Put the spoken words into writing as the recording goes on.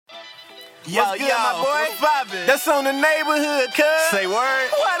Yo, what's good, yo, my boy? what's poppin'? That's on the neighborhood, cuz. Say word.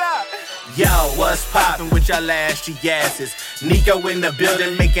 What up? Yo, what's poppin' with y'all ashy asses? Nico in the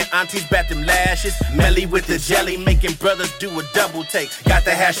building, making aunties bat them lashes. Melly with the jelly, making brothers do a double take. Got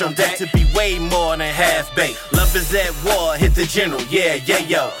the hash on deck to be way more than half baked. Love is at war, hit the general, yeah,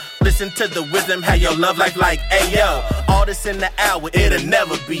 yo. Listen to the wisdom, how your love life like, ayo. All this in the hour, it'll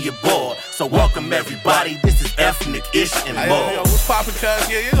never be a bore. So welcome everybody, this is ethnic ish and more. Yo, what's poppin', cuz?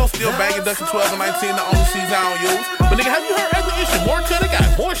 Yeah, you gon' still bangin' Duckin' 12 and 19, the only season I don't use. But nigga, have you heard ethnic ish and more, cuz? They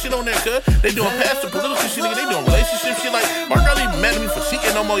got more shit on there, cuz. They doing past the political shit, nigga. They doing relationship shit. Like, Mark Early mad at me for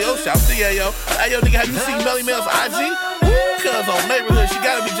cheating no more, yo. Shout to yo. Hey, yo, nigga, have you seen Melly Mel's IG? Cuz on neighborhood, she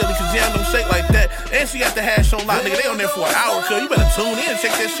gotta be jelly cause jam them shake like that. And she got the hash on lock, nigga. They on there for an hour, cuz. You better tune in and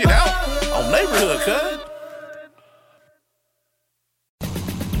check that shit out on neighborhood, cuz.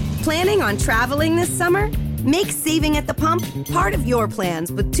 Planning on traveling this summer? Make saving at the pump part of your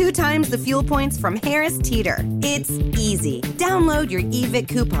plans with 2 times the fuel points from Harris Teeter. It's easy. Download your eVic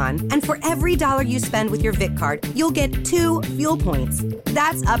coupon, and for every $1 you spend with your Vic card, you'll get 2 fuel points.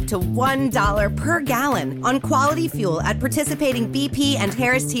 That's up to $1 per gallon on quality fuel at participating BP and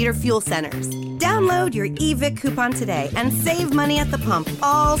Harris Teeter fuel centers. Download your eVic coupon today and save money at the pump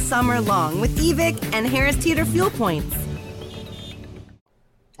all summer long with eVic and Harris Teeter fuel points.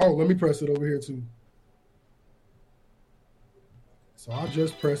 Oh, let me press it over here too. So I'll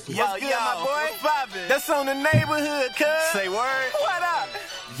just press it. Yo, what's good, my boy? What's poppin'? That's on the neighborhood, cuz. Say word. What up?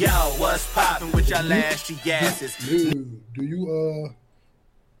 Yo, what's poppin' with y'all ashy asses? Dude, do you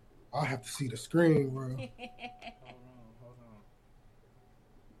I'll have to see the screen, bro. Hold on.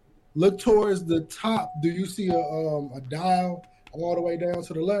 Look towards the top. Do you see a dial all the way down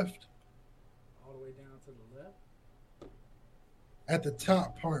to the left? All the way down to the left? At the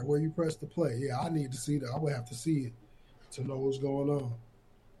top part where you press the play. Yeah, I need to see that. I would have to see it to know what's going on.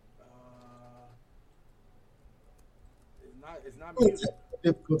 It's not music.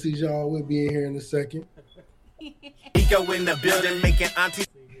 Difficulties, y'all. We'll be in here in a second. Nico in the building, making aunties.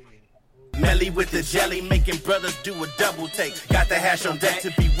 Melly with the jelly, making brothers do a double take. Got the hash on deck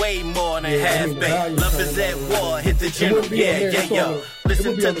to be way more than half baked. Love is at war, hit the general, yeah, yo.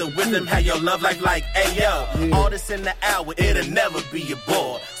 Listen to the wisdom, how your love life like, ayo. All this in the hour, it'll never be a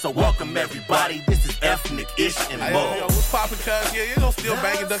bore. So welcome everybody, this is ethnic ish and more. Yo, what's poppin', cuz? Yeah, you gon' still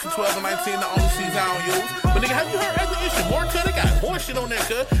bangin' Duckin' 12 and 19, the only season I don't use. But nigga, have you heard ethnic ish and more, cuz? They got more shit on there,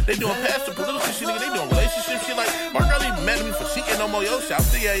 cuz. They doing past the political shit, nigga. They doing relationship shit. Like, Mark Early mad at me for cheating no more, yo. Shout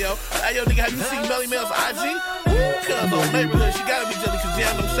to yo. Hey, yo, nigga, have you seen Melly Mel's IG? Cuz on neighborhood, she gotta be jelly cause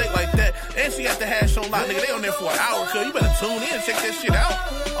jam them shake like that. And she got the hash on lock, nigga. They on there for an hour, cuz. You better tune in and check that shit out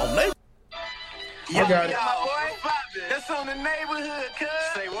on neighborhood. I got it. My boy, that's on the neighborhood, cuz.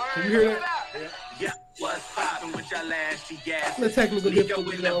 Say word. Can you hear that? Yeah, what's poppin' with y'all ashy asses? The technical Nico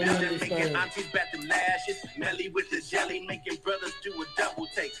difficulties in the I don't building, making understand. aunties bat them lashes. Melly with the jelly, making brothers do a double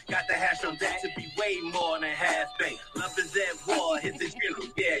take. Got the hash on deck to be way more than half baked. Love is at war, hit the general,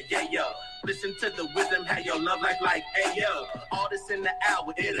 yeah, yo. Listen to the wisdom, how your love life like, ayo. All this in the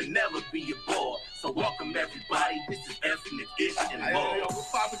hour, it'll never be a bore. So welcome everybody, this is ethnic ish and more. Yo, what's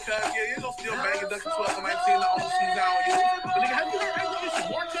poppin', cuz? Yeah, you gon' still bangin' Duckin' 12 and 19, the only season I don't use. But nigga, have you heard ethnic ish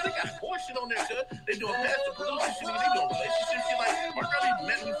and more, cuz? They got more shit on there, cuz. They doing past the political shit, nigga. They doing relationship shit. Like, Mark Early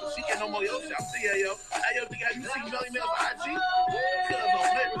mad at me for cheating no more, yo. Shout to yo. Hey, yo, nigga, have you seen Melly Mel's IG? Cuz on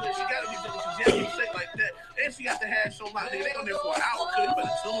neighborhood, she gotta be jelly cause jam them shake like that. And she got the hash on lock, nigga. They on there for an hour, cuz. You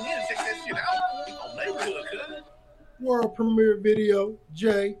better tune in and check that shit out on neighborhood, cuz. World premiere video,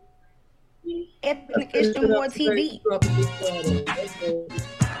 Jay. Ethnic Ish and More TV.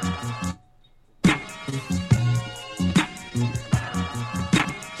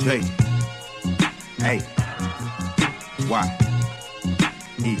 J A Y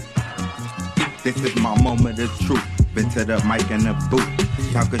E. This is my moment of truth. Been to the mic and the booth.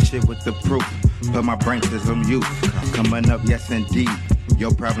 Talking shit with the proof. Put my brain to some use. Coming up, yes indeed.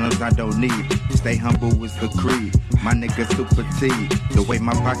 Your problems I don't need. Stay humble is the creed. My nigga super T. The way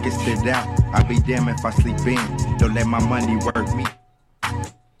my pockets sit out, I be damn if I sleep in. Don't let my money work me.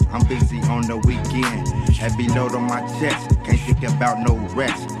 I'm busy on the weekend. Heavy load on my chest. Can't think about no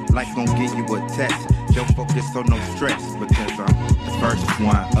rest. Life gon' give you a test. Don't focus on no stress. Because I'm the first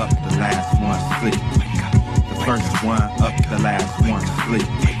one up, the last one sleep. The first one up, the last one sleep.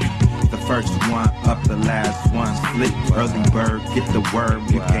 The first one up, the last one sleep. Early bird, get the worm.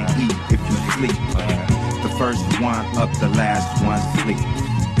 You can't eat if you sleep. The first one up, the last one sleep.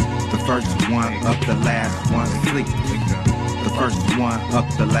 The first one up, the last one sleep. The first one up,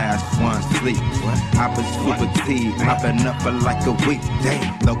 the last one sleep. I've been super T, I've been up for like a week.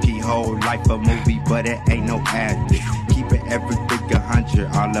 Damn, low-key whole life a movie, but it ain't no acting. Keep it everything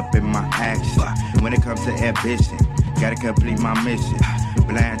 100, all up in my action. When it comes to ambition, gotta complete my mission.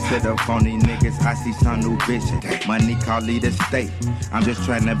 Blind to the phony niggas, I see some new vision. Money call it a state, I'm just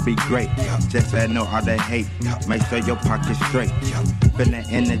trying to be great. Just let know all the hate, make sure your pocket's straight. Feeling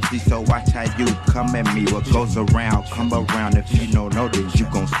energy, so watch how you come at me. What goes around, come around. If you don't know this, you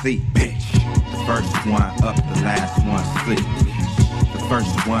gon' see, bitch. The first one up, the last one sleep. The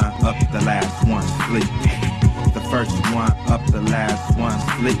first one up, the last one sleep. The first one up, the last one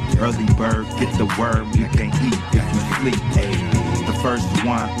sleep. Early bird, get the worm, you can't eat if you sleep. The first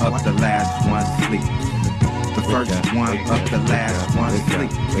one up, the last one sleep. The first one up, the last one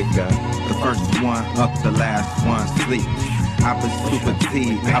sleep. The first one up, the last one sleep. I've been super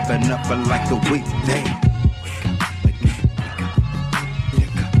T, I've been up for like a week. Damn.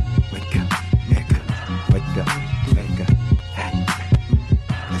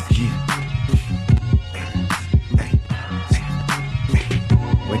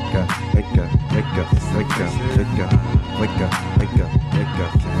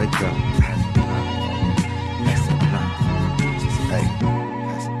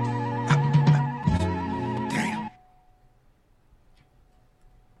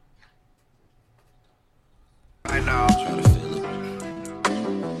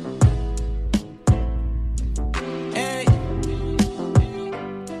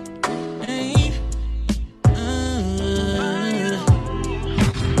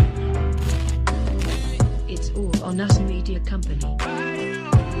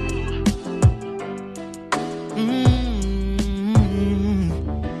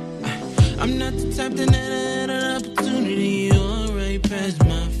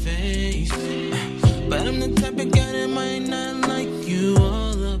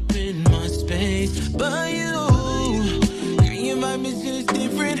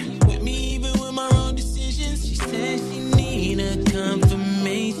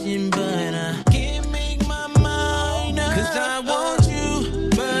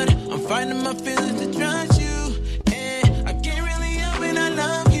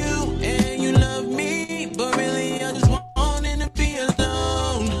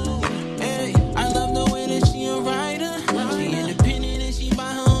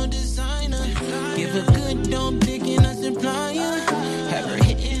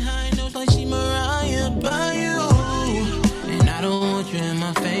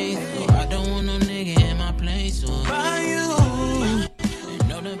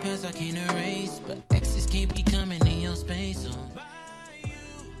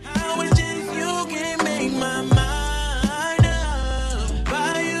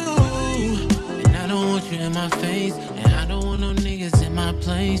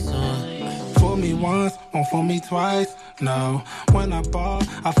 No, when I ball,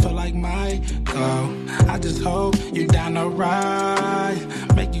 I feel like Michael. I just hope you down the ride.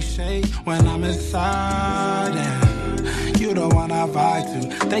 Make you shake when I'm inside. And you the one I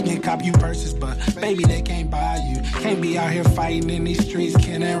vibe to. They can cop you purses, but baby, they can't buy you. Can't be out here fighting in these streets,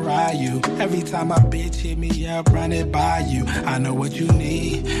 can and ride you. Every time a bitch hit me up, run it by you. I know what you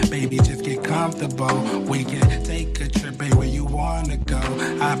need, baby, just get comfortable. We can take a trip, baby, where you wanna go.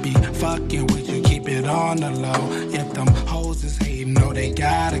 I be fucking with you, keep it on the low. If them hoes is hating, know they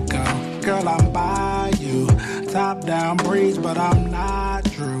gotta go. Girl, I'm by you, top down breeze, but I'm not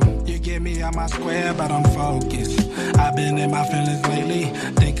true. You get me out my square, but I'm focused. I've been in my feelings lately,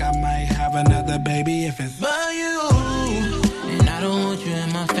 think I might have another baby if it's by you. And I don't want you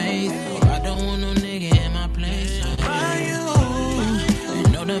in my face, or I don't want no nigga in my place. By you.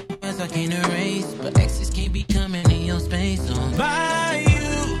 And know the past I can't erase, but exes can't be coming in your space. By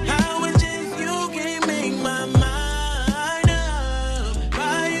you, how it's just you can't make my mind up.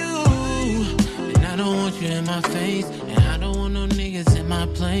 By you. And I don't want you in my face, and I don't want no niggas in my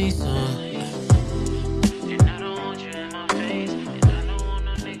place.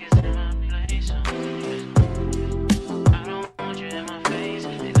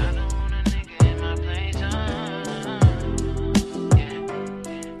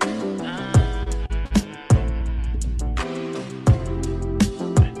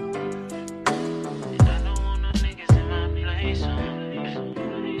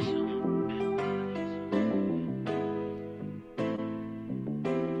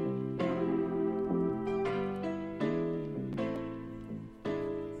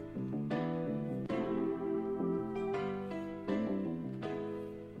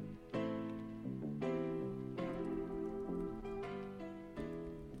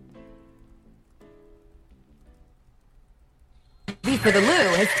 For the Lou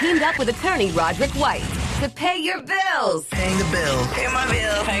has teamed up with attorney Roderick White. to pay your bills. Paying the bill. Pay my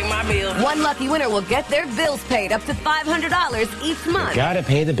bill. Pay my bill. One lucky winner will get their bills paid up to $500 each month. Gotta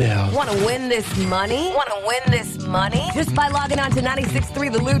pay the bill. Want to win this money? Just by logging on to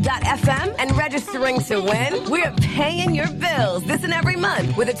 963thelou.fm and registering to win, we're paying your bills this and every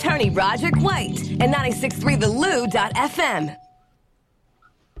month with attorney Roderick White and 963thelou.fm.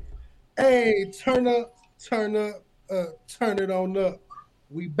 Hey, turn it on up.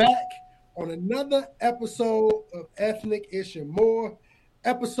 We back on another episode of Ethnic Ish and More,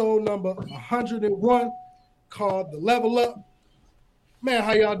 episode number 101, called The Level Up. Man,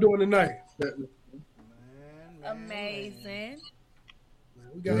 how y'all doing tonight? Amazing.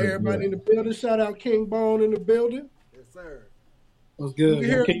 We got everybody in the building. Shout out King Bone in the building. Yes, sir. What's good?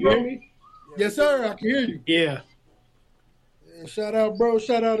 Can you hear me? Yes, sir. I can hear you. Yeah. And shout out, bro.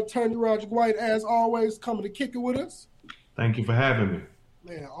 Shout out, Attorney Roger White, as always, coming to kick it with us. Thank you for having me.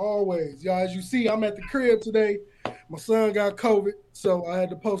 Man, always. Y'all, as you see, I'm at the crib today. My son got COVID, so I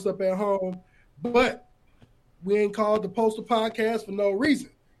had to post up at home. But we ain't called the Poster Podcast for no reason.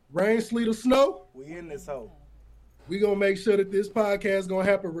 Rain, sleet, or snow. We in this hole. We gonna make sure that this podcast gonna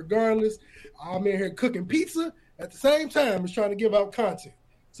happen regardless. I'm in here cooking pizza at the same time as trying to give out content.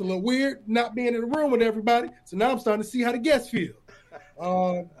 It's a little weird not being in the room with everybody. So now I'm starting to see how the guests feel.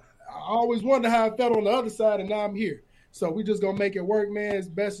 I always wonder how I felt on the other side, and now I'm here. So we just gonna make it work, man, as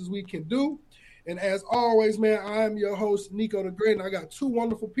best as we can do. And as always, man, I am your host, Nico the Great, and I got two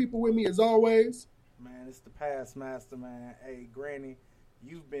wonderful people with me as always. Man, it's the past master, man. Hey, Granny,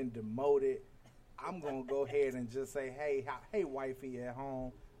 you've been demoted. I'm gonna go ahead and just say, hey, wifey at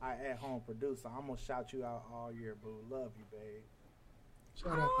home, at home producer. I'm gonna shout you out all year, boo. Love you, babe.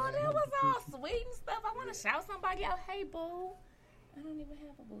 Shout out Oh, to that Adam. was all sweet and stuff. I want to shout somebody out. Hey, boo. I don't even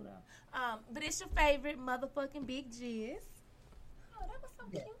have a boo though. But it's your favorite motherfucking Big Jizz. Oh, that was so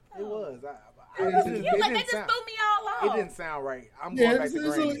cute. It was. They just threw me all off. It didn't sound right. I'm going back to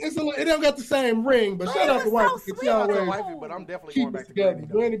Granny. It don't got the same ring, but shout out to wifey. Shout out to wifey, but I'm definitely going back to Granny.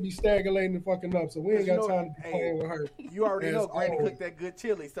 Granny be stagulating and fucking up, so we ain't got time to be playing with her. You already know Granny cooked that good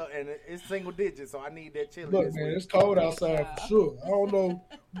chili, so and it's single digits, so I need that chili. Look, man, it's cold outside for sure. I don't know.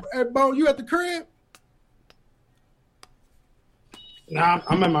 Hey, Bone, you at the crib? Nah,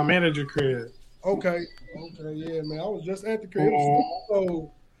 I'm at my manager crib. Okay, yeah, man. I was just at the crib. It was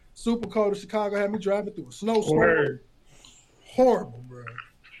super cold in Chicago. Had me driving through a snowstorm. Word. Horrible, bro.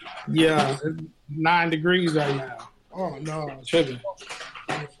 Yeah, it's 9 degrees right now. Oh no, Tripping.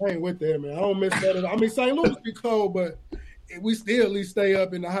 I ain't with that, man. I don't miss that at all. I mean, St. Louis be cold, but we still at least stay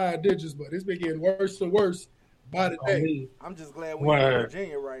up in the high digits. But it's been getting worse and worse by the day. I'm just glad we're in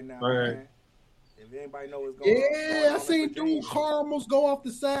Virginia right now, man. If anybody knows what's going on. Yeah, I seen dude car almost go off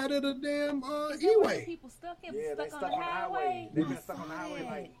the side of the damn E-way. People stuck on the highway. They've been stuck on the highway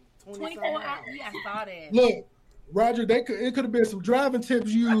like 24 hours. Yeah, I saw that. Look, Roger, it could have been some driving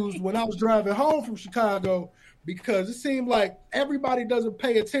tips used when I was driving home from Chicago, because it seemed like everybody doesn't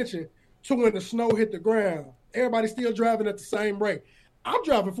pay attention to when the snow hit the ground. Everybody's still driving at the same rate. I'm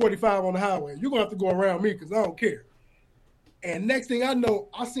driving 45 on the highway. You're going to have to go around me because I don't care. And next thing I know,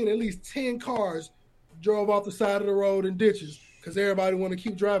 I seen at least 10 cars drove off the side of the road in ditches because everybody want to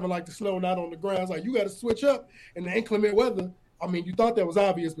keep driving like the snow not on the ground. It's like, you got to switch up in the inclement weather. I mean, you thought that was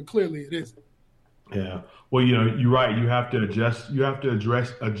obvious, but clearly it isn't. Yeah. Well, you're right. You have to adjust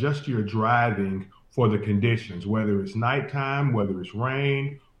your driving for the conditions, whether it's nighttime, whether it's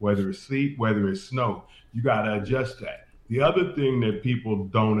rain, whether it's sleet, whether it's snow. You got to adjust that. The other thing that people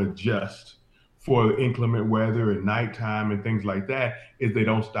don't adjust for inclement weather and nighttime and things like that is they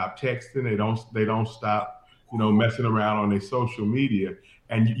don't stop texting. They don't stop, messing around on their social media.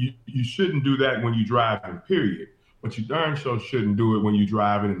 And you shouldn't do that when you're driving, period. But you darn sure shouldn't do it when you're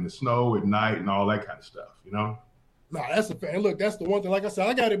driving in the snow at night and all that kind of stuff, No, that's a fact. Look, that's the one thing. Like I said,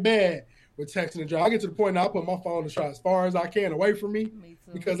 I got it bad with texting and driving. I get to the point now I put my phone to try as far as I can away from me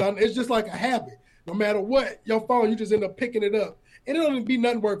because it's just like a habit. No matter what, your phone, you just end up picking it up. And it don't be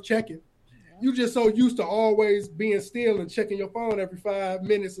nothing worth checking. You just so used to always being still and checking your phone every 5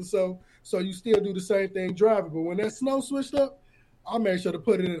 minutes or so you still do the same thing driving. But when that snow switched up, I made sure to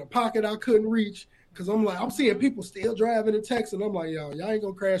put it in a pocket I couldn't reach because I'm seeing people still driving and texting. I'm like, y'all ain't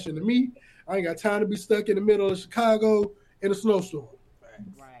gonna crash into me. I ain't got time to be stuck in the middle of Chicago in a snowstorm.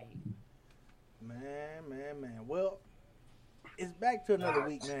 Right. Man. Well, it's back to another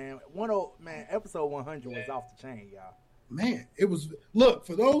week, man. Episode 100 was off the chain, y'all. Man, it was. Look,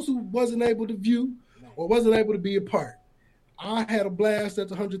 for those who wasn't able to view or wasn't able to be a part, I had a blast at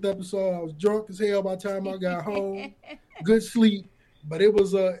the 100th episode. I was drunk as hell by the time I got home. Good sleep. But it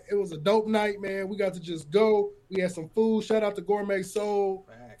was a dope night, man. We got to just go. We had some food. Shout out to Gourmet Soul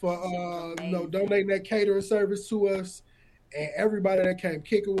for donating that catering service to us, and everybody that came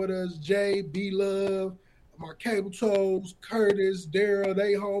kicking with us. Jay, B Love, my Cable Toes, Curtis, Daryl,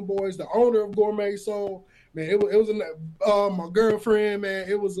 they homeboys, the owner of Gourmet Soul. Man, it was my girlfriend. Man,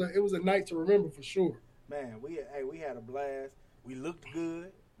 it was a night to remember for sure. Man, we had a blast. We looked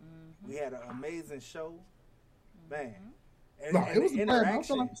good. We had an amazing show. Man. It was a blast. I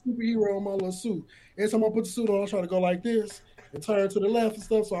felt like a superhero in my little suit. Every time I put the suit on, I try to go like this and turn to the left and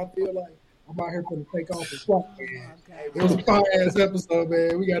stuff, so I feel like I'm out here for the take off and fly. It was a fire-ass episode,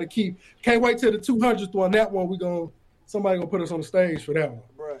 man. We got to can't wait till the 200th one. That one, somebody going to put us on the stage for that one.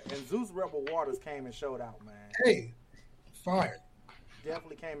 Bruh, and Zeus Rebel Waters came and showed out, man. Hey, fire.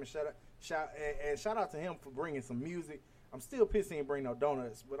 Definitely came and shout out to him for bringing some music. I'm still pissed he didn't bring no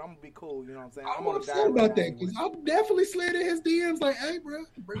donuts, but I'm going to be cool, you know what I'm saying? I'm upset about that, because I definitely slid in his DMs like, hey, bro,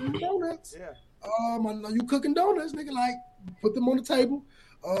 bring me donuts. Yeah. I know you cooking donuts, nigga. Like, put them on the table.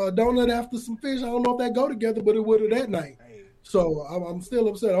 Donut after some fish. I don't know if that go together, but it would have that night. Hey. So I'm still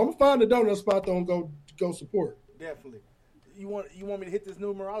upset. I'm going to find the donut spot, though, and go support. Definitely. You want me to hit this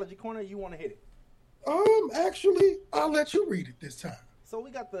numerology corner, or you want to hit it? Actually, I'll let you read it this time. So we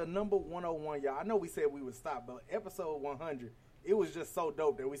got the number 101, y'all. I know we said we would stop, but episode 100, it was just so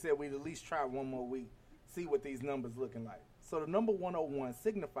dope that we said we'd at least try one more week, see what these numbers looking like. So the number 101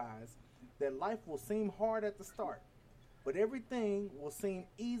 signifies that life will seem hard at the start, but everything will seem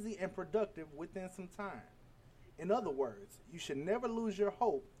easy and productive within some time. In other words, you should never lose your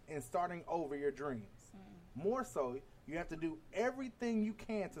hope in starting over your dreams. More so, you have to do everything you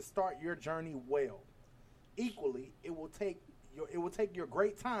can to start your journey well. Equally, it will take your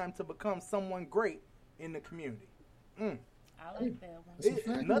great time to become someone great in the community. I like that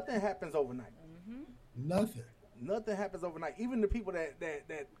one. Nothing happens overnight. Nothing happens overnight. Even the people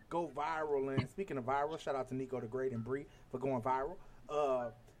that go viral, and speaking of viral, shout out to Nico the Great and Bree for going viral.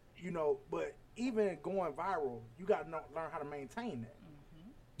 But even going viral, you got to learn how to maintain that.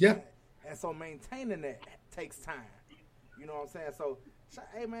 Yeah. And so maintaining that takes time. You know what I'm saying? So,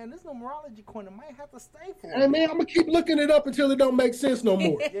 hey, man, this numerology corner might have to stay for Hey, man, I'm going to keep looking it up until it don't make sense no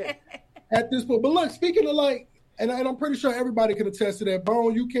more. Yeah. At this point. But look, speaking of like, and I'm pretty sure everybody can attest to that.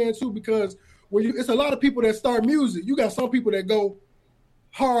 Bone, you can too, because it's a lot of people that start music. You got some people that go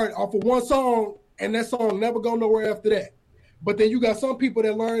hard off of one song, and that song never go nowhere after that. But then you got some people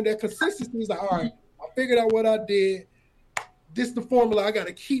that learn that consistency is like, all right, I figured out what I did. This is the formula. I got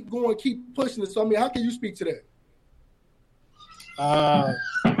to keep going, keep pushing it. So, I mean, how can you speak to that?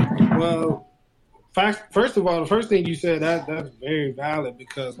 Well, first of all, the first thing you said, that's very valid,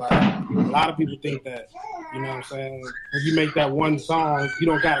 because like a lot of people think that, you know what I'm saying, if you make that one song, you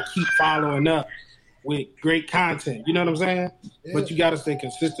don't got to keep following up with great content. You know what I'm saying? Yeah. But you got to stay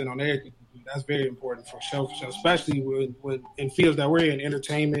consistent on everything. That's very important for sure, especially when in fields that we're in,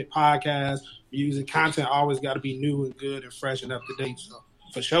 entertainment, podcasts, music, content always got to be new and good and fresh and up to date. So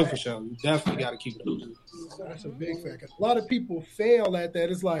for sure, you definitely got to keep it moving. That's a big fact. A lot of people fail at that.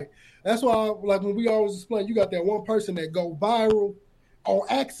 It's like, that's why, like when we always explain, you got that one person that go viral on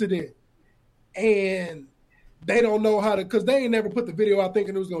accident, and they don't know how to, because they ain't never put the video out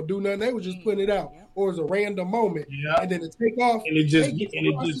thinking it was going to do nothing. They were just putting it out, or it was a random moment, and then it take off. And it just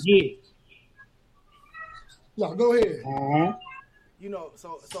hit. No, go ahead. You know,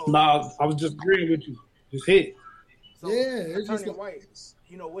 so. No, I was just agreeing with you. Just hit. So, it's just like, White,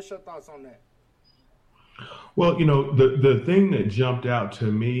 you know, what's your thoughts on that? Well, you know, the thing that jumped out to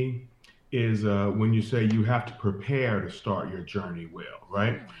me is when you say you have to prepare to start your journey well,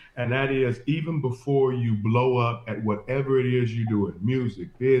 right? And that is, even before you blow up at whatever it is you're doing,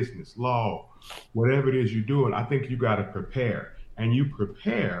 music, business, law, whatever it is you're doing, I think you got to prepare. And you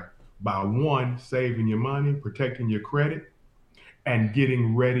prepare by, one, saving your money, protecting your credit, and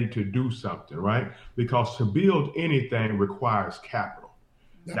getting ready to do something, right? Because to build anything requires capital.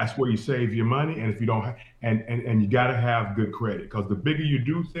 That's where you save your money, and if you don't, and you got to have good credit, because the bigger you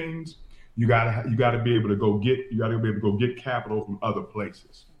do things, you got to be able to go get capital from other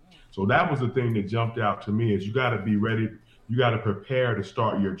places. So that was the thing that jumped out to me, is you got to be ready, you got to prepare to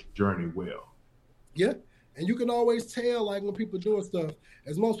start your journey well. Yeah, and you can always tell, like when people doing stuff,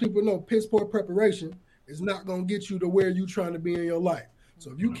 as most people know, piss poor preparation is not going to get you to where you're trying to be in your life.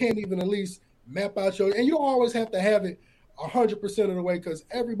 So if you can't even at least map out and you don't always have to have it 100% of the way, because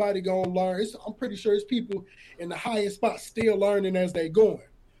everybody gonna learn. I'm pretty sure it's people in the highest spot still learning as they going.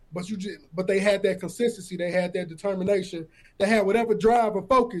 But they had that consistency, they had that determination, they had whatever drive or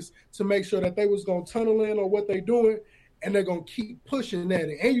focus to make sure that they was gonna tunnel in on what they doing, and they're gonna keep pushing at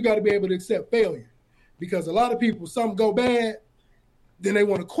it. And you got to be able to accept failure, because a lot of people, something go bad, then they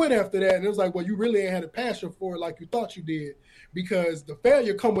want to quit after that. And it was like, well, you really ain't had a passion for it like you thought you did, because the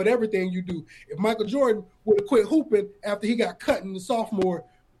failure come with everything you do. If Michael Jordan would have quit hooping after he got cut in the sophomore,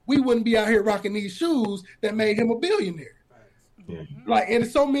 we wouldn't be out here rocking these shoes that made him a billionaire. Yeah. Like, and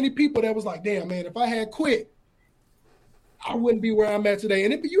so many people that was like, damn, man, if I had quit, I wouldn't be where I'm at today.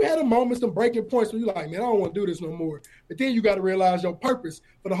 And if you had a moment, some breaking points where you're like, man, I don't want to do this no more. But then you got to realize your purpose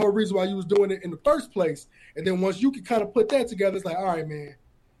for the whole reason why you was doing it in the first place. And then once you can kind of put that together, it's like, all right, man,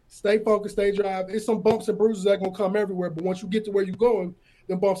 stay focused, stay drive. It's some bumps and bruises that going to come everywhere. But once you get to where you're going,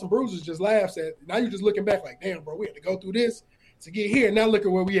 them bumps and bruises just laughs at. Now you're just looking back like, damn, bro, we had to go through this to get here. Now look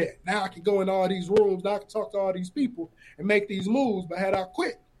at where we at. Now I can go in all these rooms. Now I can talk to all these people and make these moves. But had I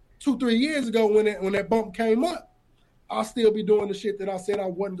quit 2-3 years ago when that bump came up, I'll still be doing the shit that I said I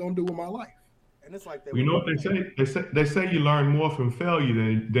wasn't gonna do with my life. And it's like that. You know what they say? They say you learn more from failure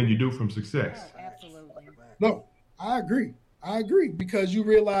than you do from success. Oh, absolutely. No, I agree. Because you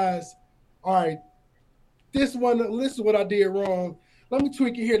realize, all right, this is what I did wrong. Let me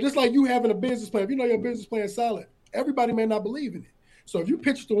tweak it here. Just like you having a business plan. If you know your business plan is solid, everybody may not believe in it. So if you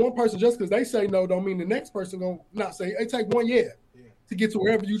pitch to one person just because they say no, don't mean the next person gonna not say. It take 1 year to get to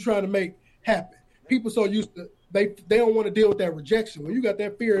wherever you trying to make happen. People so used to they don't want to deal with that rejection. When you got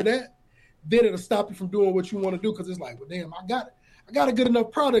that fear of that, then it'll stop you from doing what you want to do, because it's like, well, damn, I got a good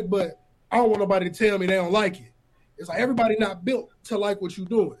enough product, but I don't want nobody to tell me they don't like it. It's like everybody not built to like what you're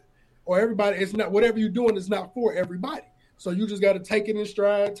doing, or everybody, it's not, whatever you're doing is not for everybody. So you just got to take it in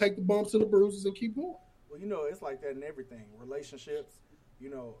stride, take the bumps and the bruises, and keep going. Well, it's like that in everything. Relationships,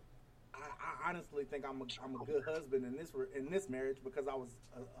 I honestly think I'm a good husband in this marriage because I was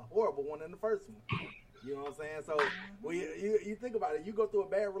a horrible one in the first one. You know what I'm saying? So when you think about it, you go through a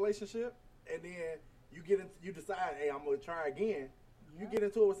bad relationship, and then you decide, hey, I'm gonna try again. You get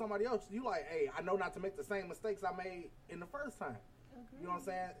into it with somebody else, you like, hey, I know not to make the same mistakes I made in the first time. You know what I'm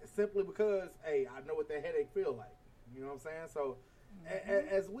saying? Simply because, hey, I know what that headache feel like. You know what I'm saying? So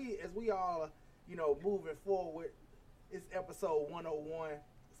as we all, moving forward, it's episode 101.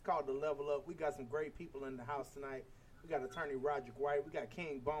 It's called The Level Up. We got some great people in the house tonight. We got attorney Roger White. We got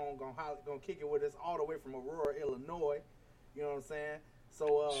King Bone gonna kick it with us all the way from Aurora, Illinois. You know what I'm saying?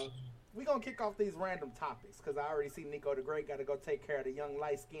 So we're gonna kick off these random topics because I already see Nico the Great got to go take care of the young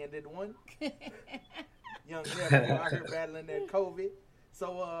light-skinned one. Young nephew out here battling that COVID.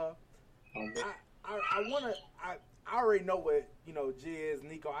 So I already know what Jizz,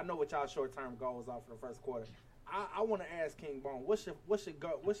 Nico. I know what y'all short-term goals are for the first quarter. I want to ask King Bone, what's your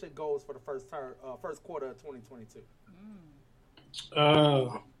goals for the first quarter of 2022?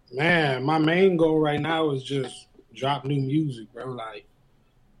 Man, my main goal right now is just drop new music, bro. Like,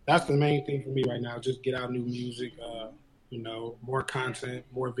 that's the main thing for me right now. Just get out new music, more content,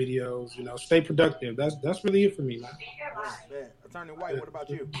 more videos, stay productive. That's really it for me, man. Attorney White, what about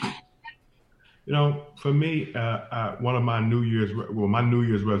you? For me, one of my New Year's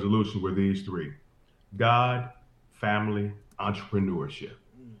resolutions were these three: God, family, entrepreneurship.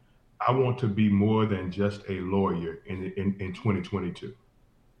 I want to be more than just a lawyer in 2022.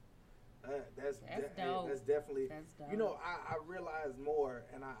 That's dope. That's definitely. That's dope. I realize more,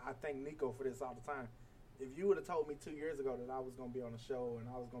 and I thank Nico for this all the time. If you would have told me 2 years ago that I was going to be on a show and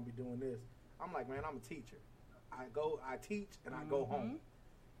I was going to be doing this, I'm like, man, I'm a teacher. I teach, and I go home.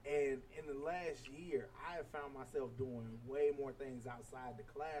 And in the last year, I have found myself doing way more things outside the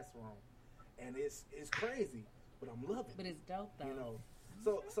classroom, and it's crazy, but I'm loving it. But it's dope, though.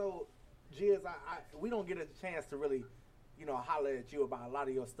 So, Jizz, we don't get a chance to really, holler at you about a lot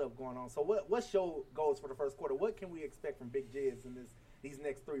of your stuff going on. So what's your goals for the first quarter? What can we expect from Big Jizz in these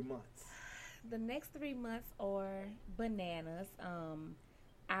next 3 months? The next 3 months are bananas.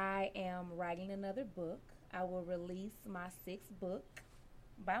 I am writing another book. I will release my 6th book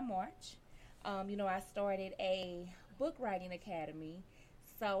by March. I started a book writing academy.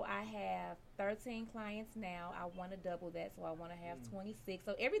 So I have 13 clients now. I want to double that, so I want to have 26.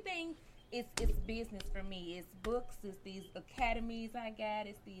 So everything is business for me. It's books, it's these academies I got,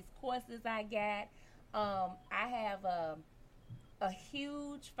 it's these courses I got. I have a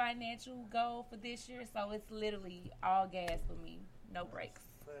huge financial goal for this year, so it's literally all gas for me, no breaks.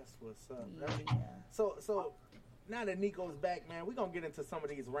 That's what's up. Yeah. So now that Nico's back, man, we're gonna get into some of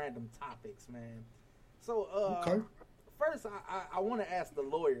these random topics, man. So okay. First, I want to ask the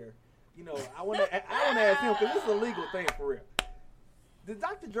lawyer. I want to ask him because this is a legal thing for real. Did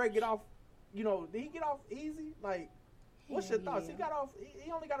Dr. Dre get off? Did he get off easy? Like, what's your thoughts? He got off.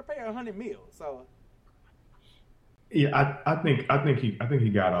 He only got to pay $100 million. So. Yeah, I think he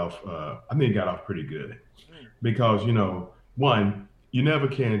got off. I think he got off pretty good because one, you never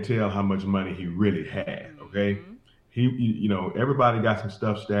can tell how much money he really had. Okay, everybody got some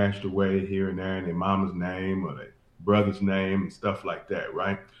stuff stashed away here and there in their mama's name or their brother's name and stuff like that,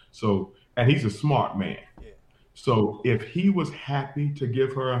 right? So, and he's a smart man. Yeah. So if he was happy to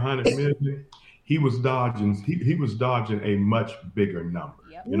give her $100 million, he was dodging. He was dodging a much bigger number.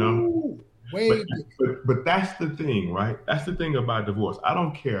 Yep. Ooh, but that's the thing, right? That's the thing about divorce. I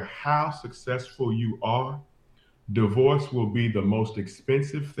don't care how successful you are. Divorce will be the most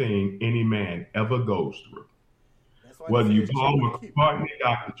expensive thing any man ever goes through. Whether you Paul McCartney,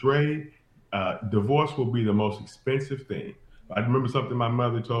 Dr. Dre, divorce will be the most expensive thing. I remember something my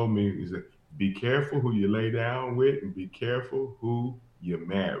mother told me is that be careful who you lay down with and be careful who you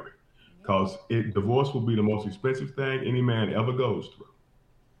marry. Because divorce will be the most expensive thing any man ever goes through.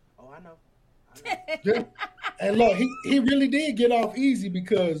 Oh, I know. Yeah. And look, he really did get off easy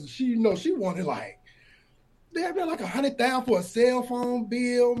because she wanted they had been like $100,000 for a cell phone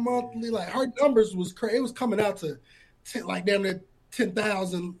bill monthly. Like her numbers was crazy. It was coming out to damn near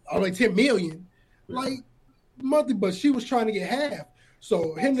 10,000 or like 10 million, like monthly. But she was trying to get half.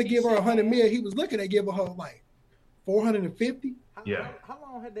 So him to give her $100 million, he was looking at giving her like $450. How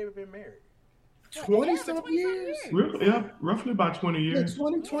long had they been married? 20-some years. Yeah, roughly about 20 years.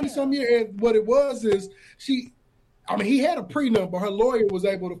 20-some years. And what it was is he had a prenup, but her lawyer was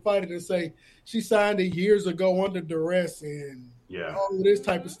able to fight it and say she signed it years ago under duress and all of this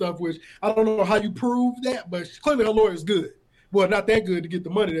type of stuff, which I don't know how you prove that, but clearly her lawyer is good. Well, not that good to get the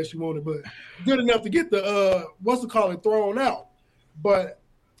money that she wanted, but good enough to get the, thrown out. But,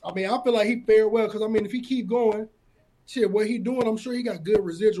 I feel like he fared well because, if he keep going, what he doing, I'm sure he got good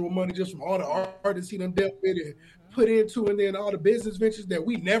residual money just from all the artists he done dealt with and put into, and then all the business ventures that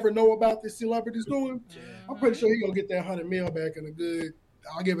we never know about this celebrity's doing. I'm pretty sure he gonna get that $100 million back in a good,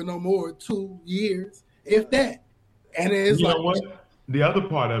 I'll give it no more, 2 years, if that. And it's you know what? The other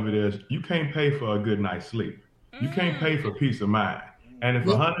part of it is you can't pay for a good night's sleep. You can't pay for peace of mind. And if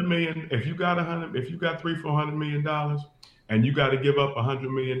 $100 million, if you got $300-400 million, and you got to give up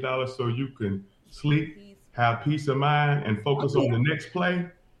 $100 million so you can sleep, have peace of mind, and focus on the next play,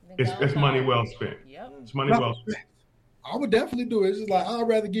 it's money well spent. Yep. It's money well spent. I would definitely do it. It's just like, I'd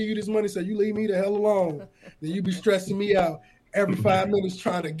rather give you this money so you leave me the hell alone than you be stressing me out every 5 minutes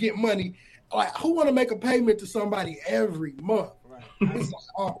trying to get money. Like, who want to make a payment to somebody every month? Right. It's like,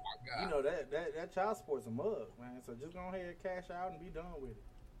 oh my God. That child support's a mug, man. So just go ahead and cash out and be done with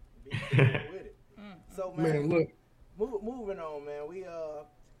it. So man, look. Moving on, man. We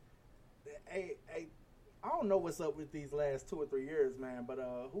I don't know what's up with these last 2 or 3 years, man. But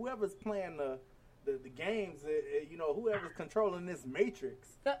whoever's playing the games, whoever's controlling this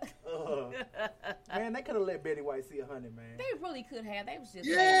matrix, man, they could have let Betty White see 100, man. They really could have. They was just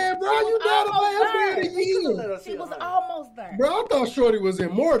bro, you gotta play her. She was almost there. Bro, I thought Shorty was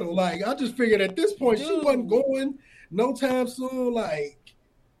immortal. Like, I just figured at this point she wasn't going no time soon. Like,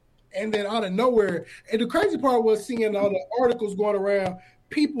 and then out of nowhere, and the crazy part was seeing all the articles going around.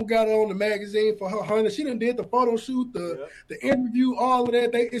 People got her on the magazine for her 100. She done did the photo shoot, the interview, all of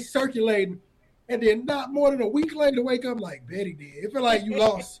that. It's circulating. And then not more than a week later, wake up like Betty did. It felt like you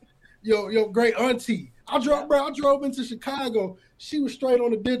lost your great auntie. I drove into Chicago. She was straight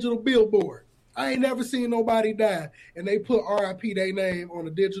on the digital billboard. I ain't never seen nobody die, and they put RIP their name on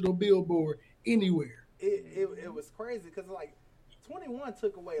a digital billboard anywhere. It was crazy because 21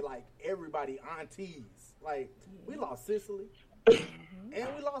 took away everybody aunties. We lost Cicely, and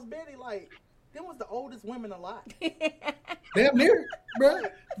we lost Betty. Them was the oldest women alive. Damn near, bro.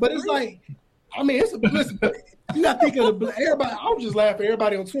 But it's listen, you got to think of everybody. I was just laughing.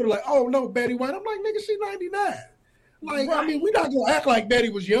 Everybody on Twitter oh no, Betty White. I'm like, nigga, she 99. We're not gonna act like Betty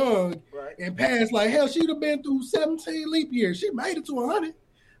was young and passed. Hell, she'd have been through 17 leap years. She made it to 100.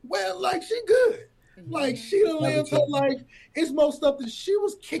 Well, she good. She done lived her life. It's most stuff that she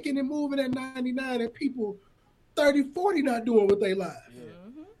was kicking and moving at 99, and people 30, 40 not doing what they live. Yeah.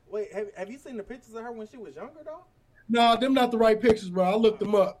 Mm-hmm. Wait, have you seen the pictures of her when she was younger though? No, them not the right pictures, bro. I looked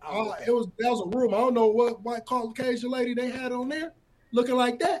them up. That was a rumor. I don't know what white Caucasian lady they had on there looking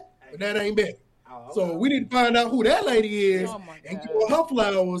like that, but that ain't Betty. So we need to find out who that lady is and give her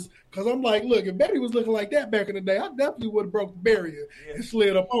flowers. Because I'm like, look, if Betty was looking like that back in the day, I definitely would have broke the barrier and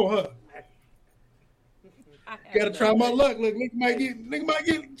slid up on her. Gotta try my luck. Look, nigga might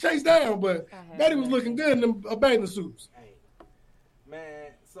get chased down, but Betty was looking good in them bathing suits. Hey,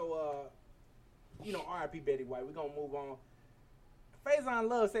 man, so R.I.P. Betty White. We're gonna move on. Faison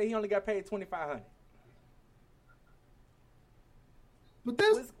Love said he only got paid $2,500. But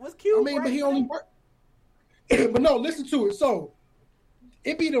that's what's cute. But he only worked. But no, listen to it. So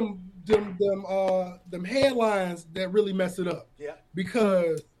it be them headlines that really mess it up. Yeah.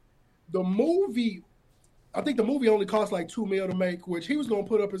 Because the movie I think the movie only cost like $2 million to make, which he was gonna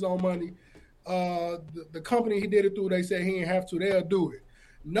put up his own money. The company he did it through, they said he didn't have to. They'll do it.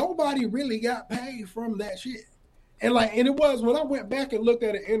 Nobody really got paid from that shit. And it was when I went back and looked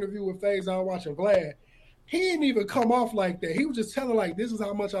at an interview with Faison watching Vlad, he didn't even come off like that. He was just telling like, this is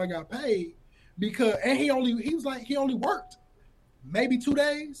how much I got paid because, and he only worked maybe 2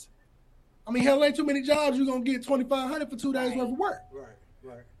 days. I mean, hell, ain't too many jobs. You're gonna get $2,500 for 2 days worth of work.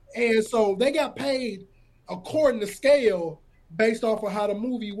 Right. And so they got paid according to scale based off of how the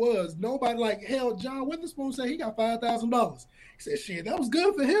movie was. Nobody like hell. John Witherspoon said he got $5,000. He said, "Shit, that was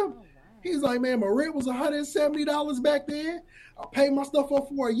good for him." He's like, "Man, my rent was $170 back then. I paid my stuff up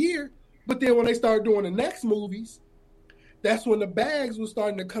for a year." But then when they started doing the next movies, that's when the bags were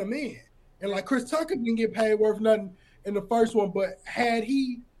starting to come in. And like Chris Tucker didn't get paid worth nothing in the first one, but had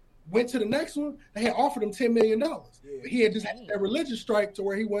he went to the next one, they had offered him $10 million. Yeah. He had just had that religious strike to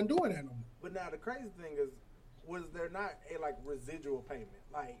where he wasn't doing that no more. But now the crazy thing is, was there not a like residual payment?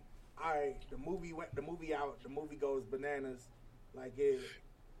 Like, all right, the movie out, the movie goes bananas. Like,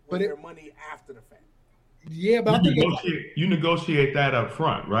 was there money after the fact? Yeah, but you negotiate that up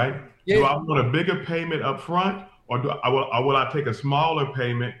front, right? Yeah. Do I want a bigger payment up front, or will I take a smaller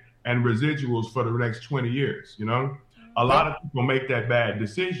payment and residuals for the next 20 years? You know, a lot of people make that bad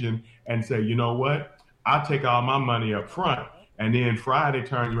decision and say, you know what, I'll take all my money up front, and then Friday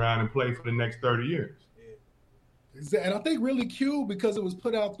turns around and play for the next 30 years. And I think really Q, because it was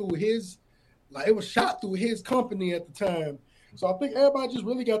put out through his, like it was shot through his company at the time. So I think everybody just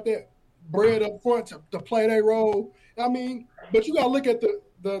really got that bread up front to play their role. I mean, but you got to look at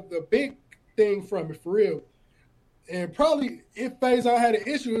the big thing from it for real. And probably if Faison had an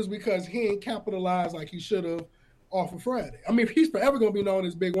issue is because he ain't capitalized like he should have off of Friday. I mean, he's forever going to be known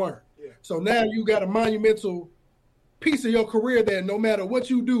as Big Worm. Yeah. So now you got a monumental piece of your career that no matter what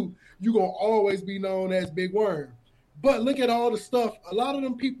you do, you're going to always be known as Big Worm. But look at all the stuff. A lot of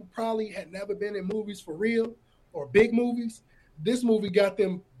them people probably had never been in movies for real or big movies. This movie got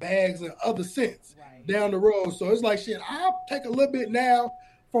them bags in other sense down the road. So it's like, shit, I'll take a little bit now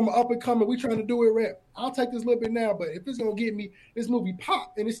from an up and coming. We trying to do it rap. I'll take this little bit now, but if it's going to get me this movie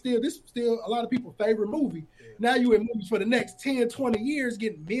pop, and this is still a lot of people's favorite movie. Yeah. Now you in movies for the next 10, 20 years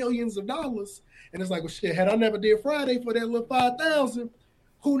getting millions of dollars. And it's like, well, shit, had I never did Friday for that little 5,000,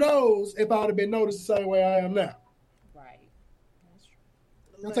 who knows if I would have been noticed the same way I am now.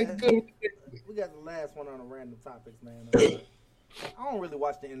 I'll take the we got the last one on the random topics, man. I don't really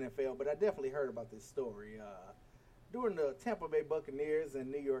watch the NFL, but I definitely heard about this story. During the Tampa Bay Buccaneers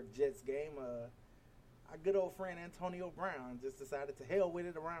and New York Jets game, our good old friend Antonio Brown just decided to hell with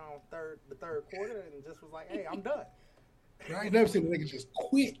it around the third quarter and just was like, "Hey, I'm done." I ain't never seen a nigga just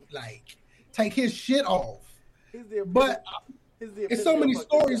quit, like take his shit off. But there's so many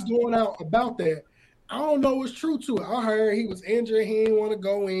stories going out about that. I don't know what's true to it. I heard he was injured. He didn't want to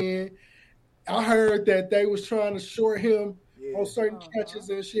go in. I heard that they was trying to short him on certain catches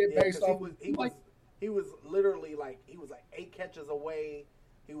and shit based off. He was literally like 8 catches away.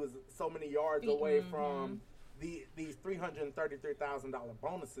 He was so many yards away from these $333,000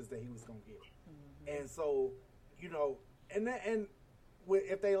 bonuses that he was gonna get. And so, you know, and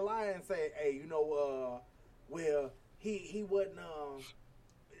if they lie and say, hey, you know, well, he wasn't.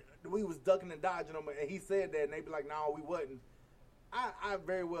 We was ducking and dodging him, and he said that, and they be like, "No, we wasn't." I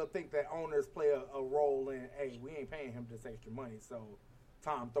very well think that owners play a role in, hey, we ain't paying him this extra money, so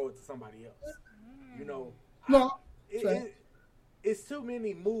Tom, throw it to somebody else. You know, it's too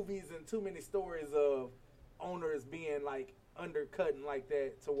many movies and too many stories of owners being like undercutting like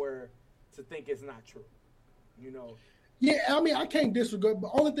that to think it's not true. You know. Yeah, I mean, I can't disregard.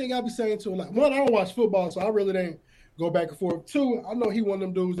 But the only thing I be saying to him, like, one, I don't watch football, so I really didn't go back and forth. Two, I know he one of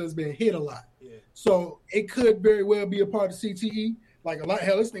them dudes that's been hit a lot. Yeah. So it could very well be a part of CTE. Like a lot,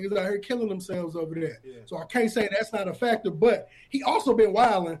 hell, this niggas out here killing themselves over there. Yeah. So I can't say that's not a factor, but he also been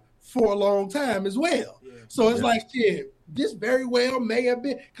wilding for a long time as well. Yeah. So it's like, shit, this very well may have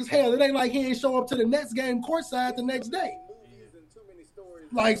been, because hell, it ain't like he ain't show up to the Nets game courtside the next day.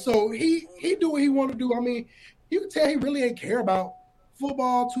 Like, so he do what he want to do. I mean, you can tell he really ain't care about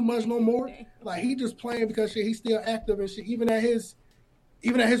football too much no more. Like, he just playing because shit, he's still active and shit. Even at his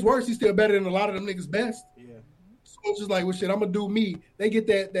worst, he's still better than a lot of them niggas' best. Yeah. So it's just like, well, shit, I'm gonna do me. They get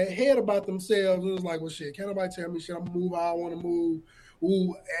that head about themselves. And it's like, well, shit, can't nobody tell me shit. I'm gonna move how I want to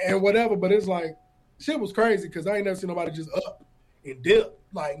move, and whatever. But it's like, shit was crazy because I ain't never seen nobody just up and dip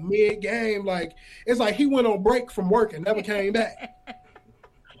like mid game. Like, it's like he went on break from work and never came back.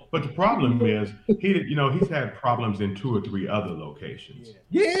 But the problem is, he's had problems in 2 or 3 other locations.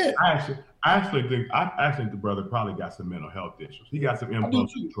 Yeah. I actually think the brother probably got some mental health issues. He got some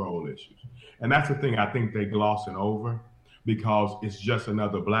impulse control issues. And that's the thing I think they glossing over because it's just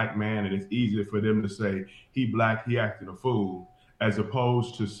another black man and it's easier for them to say he black, he acting a fool, as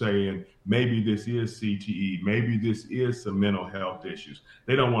opposed to saying maybe this is CTE, maybe this is some mental health issues.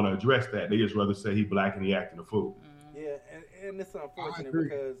 They don't want to address that. They just rather say he black and he acting a fool. Yeah, and it's unfortunate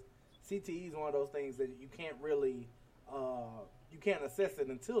because CTE is one of those things that you can't really you can't assess it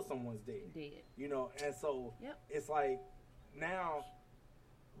until someone's dead. You know, and so it's like now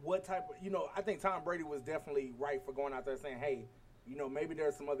what type of, you know, I think Tom Brady was definitely right for going out there saying, hey, you know, maybe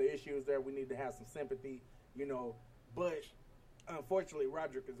there's some other issues there. We need to have some sympathy, you know, but unfortunately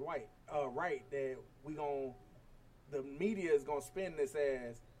Roderick is right that the media is going to spin this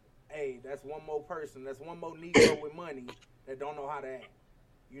as, hey, that's one more person, that's one more Negro with money that don't know how to act,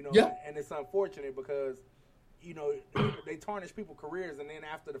 you know, and it's unfortunate because, you know, they tarnish people's careers, and then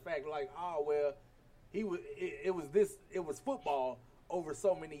after the fact, like, oh well, it was football over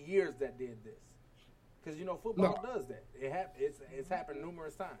so many years that did this, because you know football does that. It's happened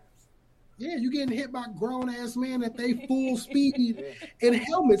numerous times. Yeah, you getting hit by grown ass men at they full speed in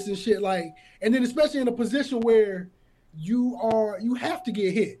helmets and shit, like, and then especially in a position where you have to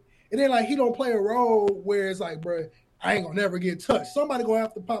get hit, and then like he don't play a role where it's like, bro, I ain't gonna never get touched. Somebody gonna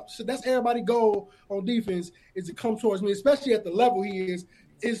have to pop shit. That's everybody's goal on defense is to come towards me, especially at the level he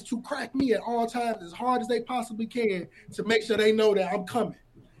is to crack me at all times as hard as they possibly can to make sure they know that I'm coming.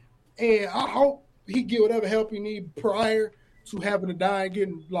 And I hope he get whatever help he need prior to having to die and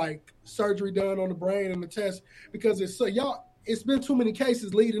getting like surgery done on the brain and the test, because it's been too many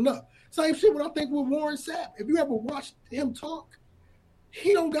cases leading up. Same shit what I think with Warren Sapp. If you ever watched him talk,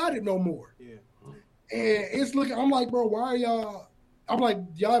 he don't got it no more. Yeah. And it's looking, I'm like, bro, why are y'all? I'm like,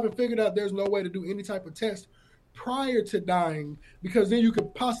 y'all haven't figured out there's no way to do any type of test prior to dying, because then you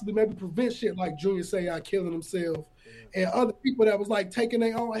could possibly maybe prevent shit like Junior Seau killing himself and other people that was like taking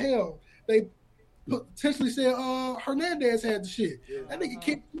their own hell. They potentially said Hernandez had the shit. Yeah. That nigga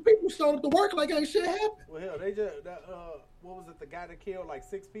people showed up to work like ain't shit happened. Well, hell, they just what was it? The guy that killed like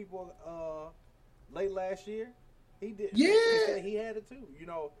 6 people late last year. He did. Yeah, he said he had it too. You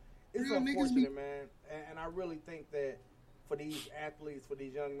know. It's unfortunate, man, and I really think that for these athletes, for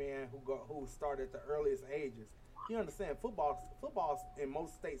these young men who start at the earliest ages, you understand football in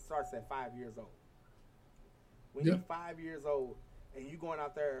most states starts at 5 years old. When you're 5 years old and you going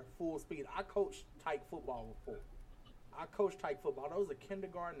out there full speed, I coached tyke football before. Those are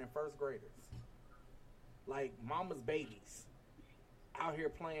kindergarten and first graders, like mama's babies, out here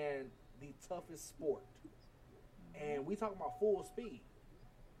playing the toughest sport, and we talking about full speed.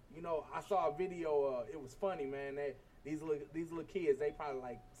 You know, I saw a video. It was funny, man. That these little kids, they probably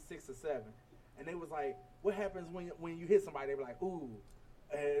like 6 or 7, and they was like, "What happens when you hit somebody?" They were like, "Ooh,"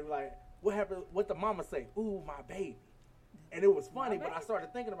 and like, "What happened?" What the mama say? "Ooh, my baby." And it was funny, but I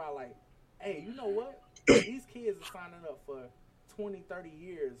started thinking about like, hey, you know what? These kids are signing up for 20, 30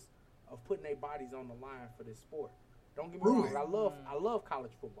 years of putting their bodies on the line for this sport. Don't get me wrong. I love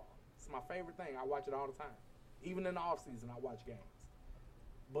college football. It's my favorite thing. I watch it all the time. Even in the off season, I watch games.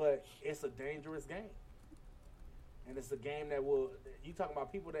 But it's a dangerous game, and it's a game that you talking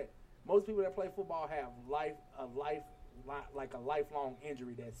about most people that play football have like a lifelong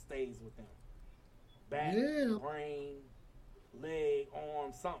injury that stays with them. Back, brain, leg,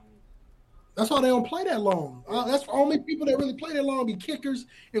 arm, something. That's why they don't play that long. That's the only people that really play that long be kickers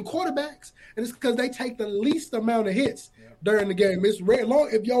and quarterbacks, and it's because they take the least amount of hits during the game. It's rare. Long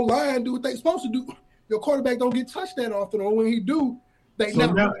if your line do what they supposed to do, your quarterback don't get touched that often, or when he do.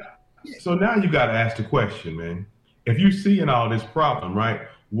 So now you got to ask the question, man. If you see in all this problem, right,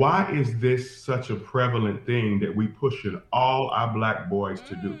 why is this such a prevalent thing that we pushing all our black boys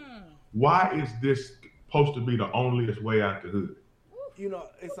to do? Why is this supposed to be the onlyest way out the hood? You know,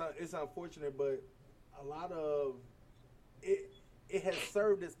 it's unfortunate, but a lot of it has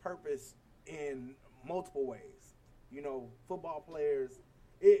served its purpose in multiple ways. You know, football players,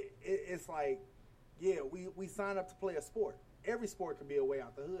 it's like, we sign up to play a sport. Every sport can be a way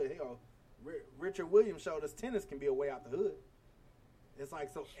out the hood. Hell, Richard Williams showed us tennis can be a way out the hood. It's like,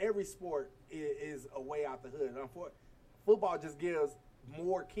 so every sport is a way out the hood. Football just gives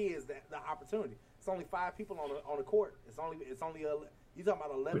more kids the opportunity. It's only 5 people on the court. It's only you talking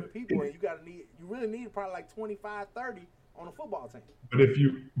about 11 people, and you really need probably like 25, 30 on a football team. But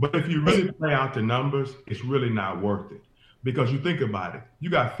if you really play out the numbers, it's really not worth it, because you think about it. You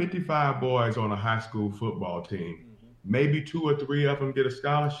got 55 boys on a high school football team. Maybe 2 or 3 of them get a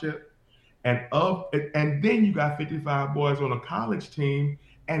scholarship, and then you got 55 boys on a college team,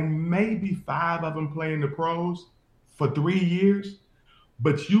 and maybe 5 of them play in the pros for 3 years.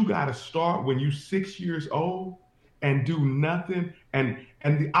 But you got to start when you're 6 years old and do nothing, and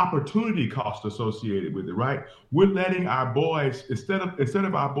the opportunity cost associated with it, right? We're letting our boys, instead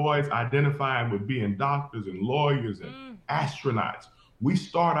of our boys identifying with being doctors and lawyers and astronauts, we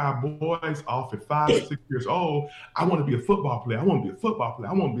start our boys off at 5 or 6 years old. I want to be a football player. I want to be a football player.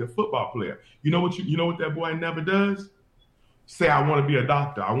 I want to be a football player. You know what that boy never does? Say, I want to be a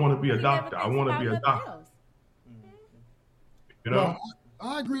doctor. I want to be a doctor. I want to be a doctor. You know? No,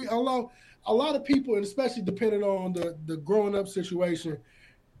 I agree. A lot of people, and especially depending on the growing up situation,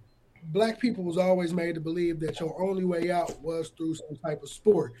 Black people was always made to believe that your only way out was through some type of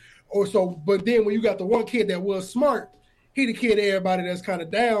sport. But then when you got the one kid that was smart, he the kid everybody that's kind of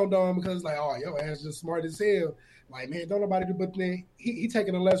down on because it's like, oh, your ass just smart as hell. Like, man, don't nobody do, but then he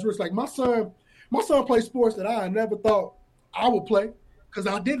taking a less risk. Like my son plays sports that I never thought I would play because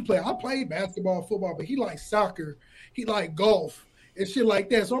I didn't play. I played basketball, football, but he likes soccer. He liked golf and shit like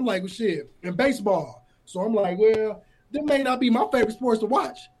that. So I'm like, well, shit, and baseball. So I'm like, well, them may not be my favorite sports to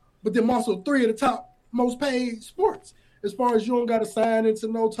watch, but them also 3 of the top most paid sports. As far as you don't got to sign into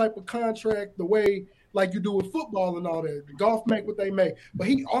no type of contract the way like you do with football and all that. The golf make what they make. But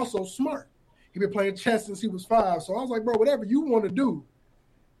he also smart. He been playing chess since he was 5. So I was like, bro, whatever you want to do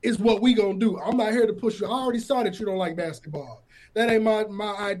is what we going to do. I'm not here to push you. I already saw that you don't like basketball. That ain't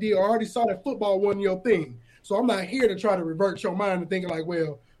my idea. I already saw that football wasn't your thing. So I'm not here to try to revert your mind and thinking like,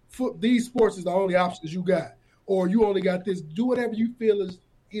 well, these sports is the only options you got. Or you only got this. Do whatever you feel is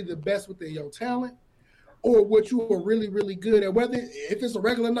either best within your talent or what you are really, really good at, whether if it's a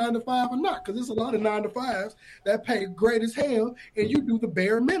regular 9-to-5 or not, because there's a lot of 9-to-5s that pay great as hell, and you do the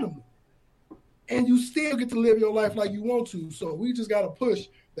bare minimum. And you still get to live your life like you want to. So we just got to push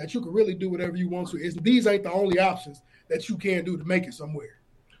that you can really do whatever you want to. These ain't the only options that you can do to make it somewhere.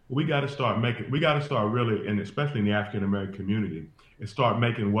 We got to start really, and especially in the African-American community, and start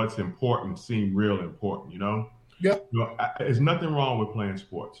making what's important seem real important, you know? Yep. You know, there's nothing wrong with playing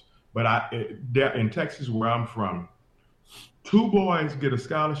sports. But in Texas, where I'm from, 2 boys get a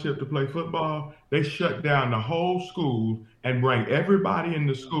scholarship to play football. They shut down the whole school and bring everybody in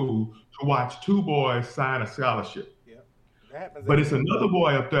the school to watch 2 boys sign a scholarship. Yeah. But it's another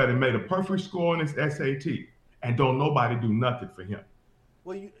boy up there that made a perfect score in his SAT, and don't nobody do nothing for him.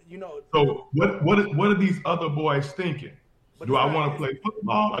 Well, you know. So what are these other boys thinking? Do I want to play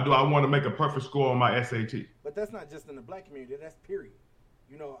football, or do I want to make a perfect score on my SAT? But that's not just in the Black community. That's period.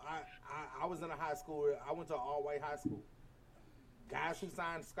 You know, I was in a high school. I went to an all-white high school. Guys who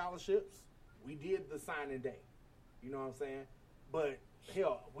signed scholarships, we did the signing day. You know what I'm saying? But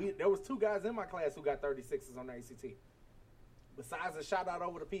hell, there was 2 guys in my class who got 36s on the ACT. Besides a shout out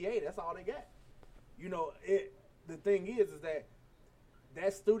over the PA, that's all they got. You know, the thing is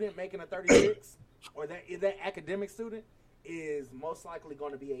that student making a 36 or that academic student is most likely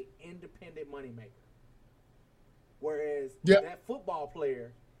going to be an independent moneymaker. Whereas that football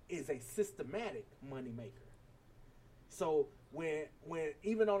player is a systematic moneymaker. So when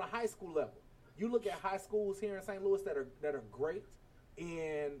even on a high school level, you look at high schools here in St. Louis that are great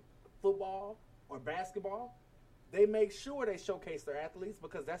in football or basketball, they make sure they showcase their athletes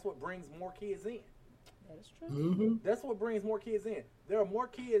because that's what brings more kids in. That is true. Mm-hmm. That's what brings more kids in. There are more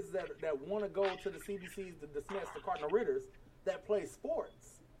kids that want to go to the CBCs, the Smiths, the Cardinal Ritters that play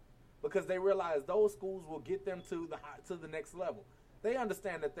sports because they realize those schools will get them to the next level. They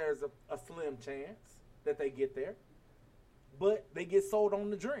understand that there's a slim chance that they get there, but they get sold on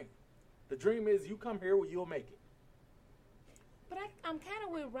the dream. The dream is you come here where you'll make it. But I'm kind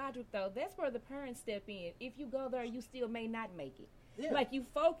of with Roderick, though. That's where the parents step in. If you go there, you still may not make it. Yeah. Like, you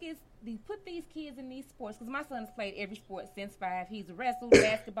put these kids in these sports, because my son has played every sport since 5. He's wrestled,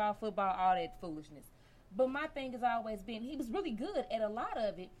 basketball, football, all that foolishness. But my thing has always been, he was really good at a lot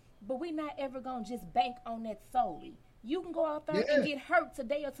of it, but we're not ever going to just bank on that solely. You can go out there and get hurt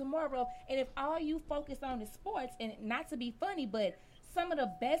today or tomorrow, and if all you focus on is sports, and not to be funny, but some of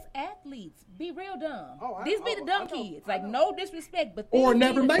the best athletes be real dumb. These be the dumb kids. Like, no disrespect, but these or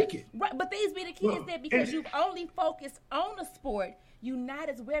never make it. Right, but these be the kids that because you've only focused on the sport, you're not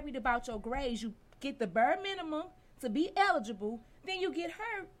as worried about your grades. You get the bare minimum to be eligible, then you get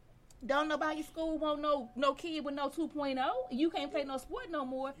hurt. Don't nobody school want no kid with no 2.0. You can't play no sport no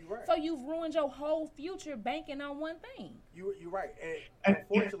more. Right. So you've ruined your whole future banking on one thing. You're right. And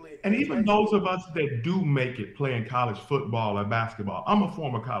unfortunately, and even those of us that do make it playing college football or basketball, I'm a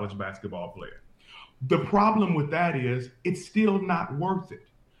former college basketball player. The problem with that is it's still not worth it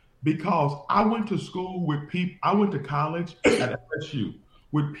because I went to school with people. I went to college at FSU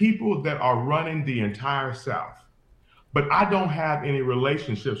with people that are running the entire South. But I don't have any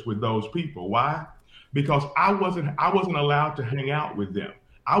relationships with those people. Why? because I wasn't allowed to hang out with them.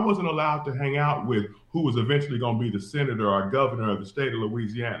 I wasn't allowed to hang out with who was eventually going to be the senator or governor of the state of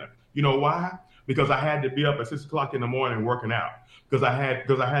Louisiana. You know why? Because I had to be up at 6 o'clock in the morning working out. Because I had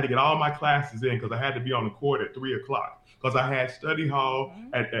to get all my classes in. Because I had to be on the court at 3 o'clock. Because I had study hall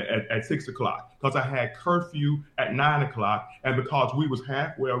at 6 o'clock. Because I had curfew at 9 o'clock. And because we was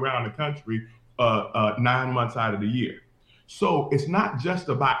halfway around the country 9 months out of the year. So it's not just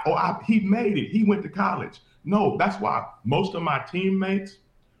about, he made it. He went to college. No, that's why most of my teammates,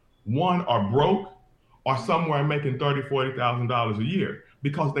 one, are broke or somewhere making $30,000, $40,000 a year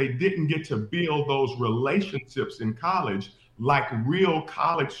because they didn't get to build those relationships in college like real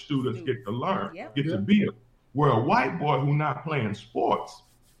college students get to learn, get to build. Where a white boy who not playing sports,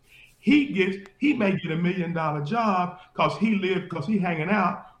 he may get $1 million job because he hanging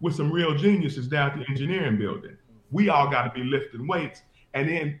out with some real geniuses down at the engineering building. We all got to be lifting weights, and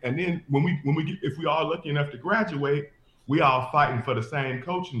then if we all lucky enough to graduate, we all fighting for the same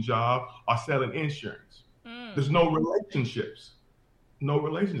coaching job or selling insurance. There's no relationships,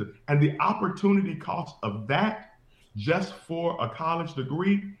 and the opportunity cost of that just for a college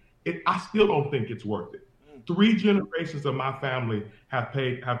degree, I still don't think it's worth it. 3 generations of my family have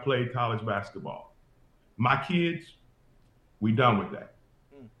played college basketball. My kids, we done with that.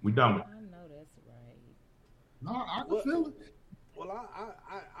 We done with it. I know that's right. No, I can feel it. Well,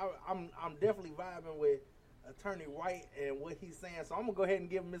 I'm definitely vibing with Attorney White and what he's saying. So I'm gonna go ahead and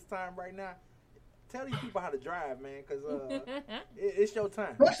give him his time right now. Tell these people how to drive, man, because it's your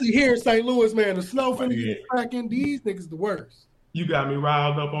time. Especially here in St. Louis, man. The snow finna get cracking. These niggas the worst. You got me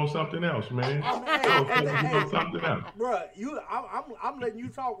riled up on something else, man. Something else, bro. I'm letting you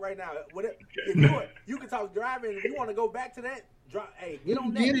talk right now. If you can talk driving. If you want to go back to that, get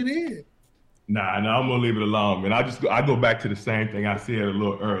on that. Get it in. Nah, I'm gonna leave it alone, man. I go back to the same thing I said a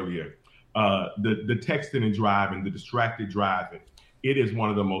little earlier. The texting and driving, the distracted driving. It is one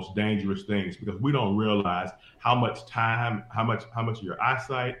of the most dangerous things because we don't realize how much time, how much of your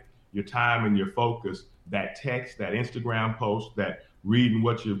eyesight, your time, and your focus that text, that Instagram post, that reading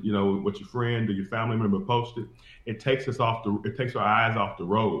what your friend or your family member posted, it takes our eyes off the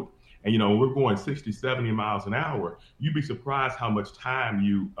road. And we're going 60, 70 miles an hour. You'd be surprised how much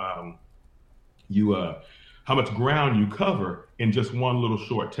time how much ground you cover in just one little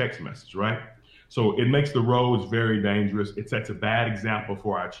short text message, right? So it makes the roads very dangerous. It sets a bad example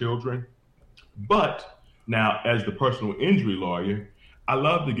for our children. But now, as the personal injury lawyer, I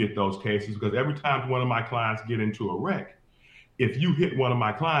love to get those cases because every time one of my clients get into a wreck, if you hit one of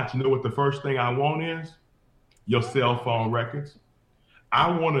my clients, you know what the first thing I want is? Your cell phone records.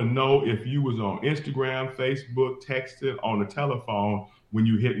 I want to know if you was on Instagram, Facebook, texting, on the telephone when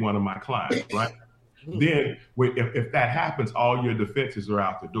you hit one of my clients, right? Then if that happens, all your defenses are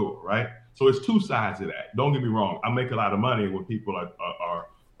out the door, right? So it's two sides of that. Don't get me wrong. I make a lot of money when people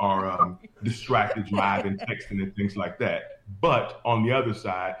are distracted, driving, texting, and things like that. But on the other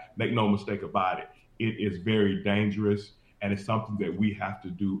side, make no mistake about it, it is very dangerous, and it's something that we have to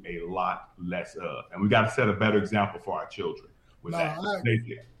do a lot less of. And we got to set a better example for our children with that.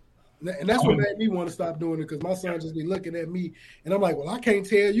 And that's what made me want to stop doing it because my son just be looking at me, and I'm like, well, I can't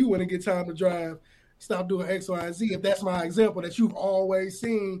tell you when it get time to drive. Stop doing X, Y, and Z if that's my example that you've always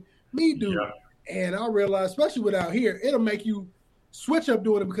seen me do. Yeah. And I realize, especially with out here, it'll make you switch up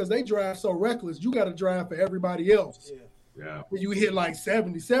doing it because they drive so reckless. You got to drive for everybody else. Yeah. When you hit like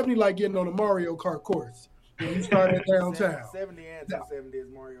 70 like getting on a Mario Kart course. When you start at downtown. 70 and 70 is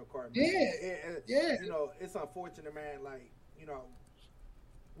Mario Kart. Man. Yeah. It's unfortunate, man. Like,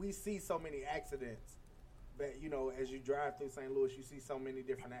 we see so many accidents. But, as you drive through St. Louis, you see so many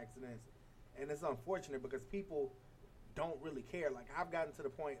different accidents. And it's unfortunate because people don't really care. Like, I've gotten to the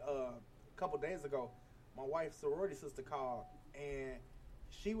point a couple days ago, my wife's sorority sister called, and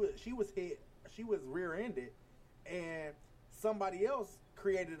she was hit. She was rear-ended, and somebody else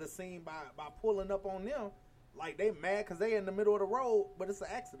created a scene by pulling up on them. Like, they mad because they in the middle of the road, but it's an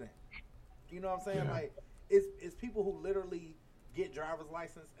accident. You know what I'm saying? Yeah. Like, it's people who literally get driver's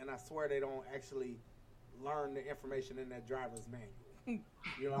license, and I swear they don't actually learn the information in that driver's manual.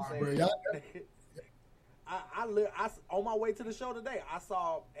 You know what I'm saying? I on my way to the show today, I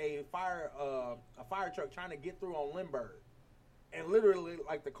saw a fire truck trying to get through on Lindbergh, and literally,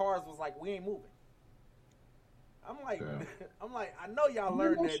 like, the cars was like, "We ain't moving." I'm like, I know y'all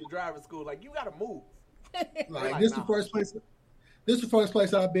learned that in driving school. Like, you gotta move. Like, this is the first place. This is the first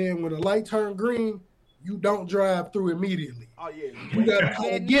place I've been. When a light turned green, you don't drive through immediately. Oh yeah, you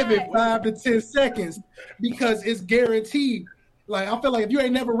gotta give it 5 to 10 seconds because it's guaranteed. Like, I feel like if you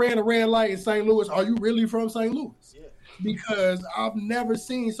ain't never ran a red light in St. Louis, are you really from St. Louis? Yeah. because I've never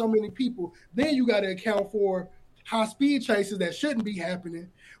seen so many people. Then you got to account for high speed chases that shouldn't be happening.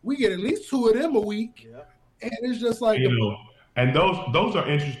 We get at least 2 of them a week, and it's just like and those are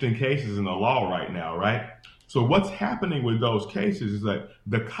interesting cases in the law right now, right? So what's happening with those cases is that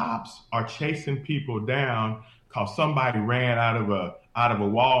the cops are chasing people down because somebody ran out of a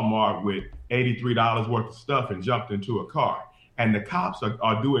Walmart with $83 worth of stuff and jumped into a car, and the cops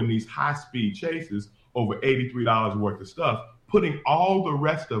are doing these high speed chases over $83 worth of stuff, putting all the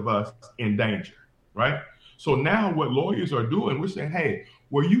rest of us in danger, right? So now what lawyers are doing, we're saying, hey,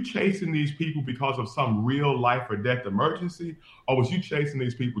 were you chasing these people because of some real life or death emergency? Or was you chasing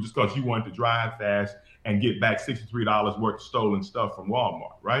these people just because you wanted to drive fast and get back $63 worth of stolen stuff from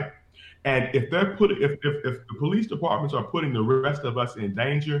Walmart, right? And if the police departments are putting the rest of us in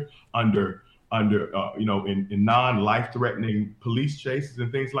danger under in non-life-threatening police chases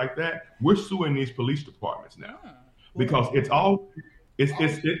and things like that, we're suing these police departments now because it's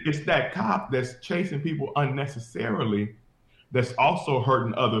that cop that's chasing people unnecessarily that's also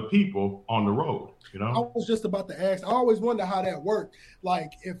hurting other people on the road. I was just about to ask. I always wonder how that worked.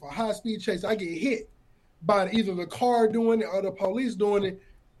 Like if a high-speed chase, I get hit by either the car doing it or the police doing it.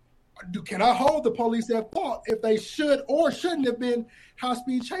 Can I hold the police at fault if they should or shouldn't have been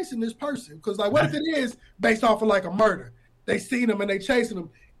high-speed chasing this person? Because like, what if it is based off of like a murder? They seen them and they chasing them,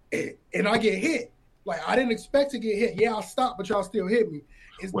 and I get hit. Like I didn't expect to get hit. Yeah, I'll stop, but y'all still hit me.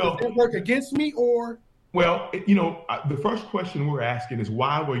 Does that work against me or? Well, the first question we're asking is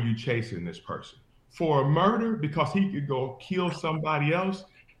why were you chasing this person? For a murder because he could go kill somebody else?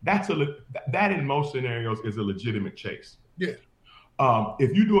 That in most scenarios is a legitimate chase. Yeah.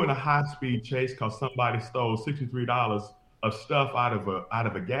 If you're doing a high-speed chase because somebody stole $63 of stuff out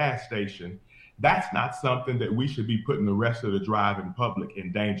of a gas station, that's not something that we should be putting the rest of the driving public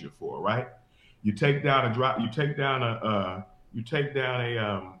in danger for, right? You take down a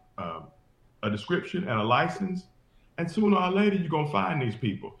description and a license, and sooner or later you're gonna find these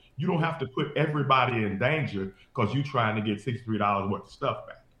people. You don't have to put everybody in danger because you're trying to get $63 worth of stuff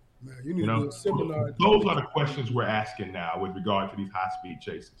back. Man, you need to do a seminar. Those are the questions we're asking now with regard to these high-speed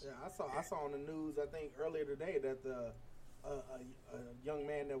chases. Yeah, I saw on the news, I think earlier today, that a young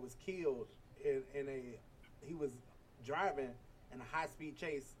man that was killed he was driving in a high-speed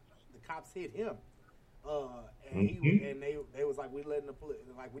chase. The cops hit him, and they was like, we're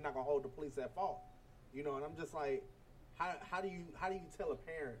not gonna hold the police at fault, And I'm just like, how do you tell a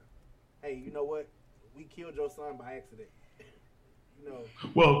parent, hey, you know what, we killed your son by accident?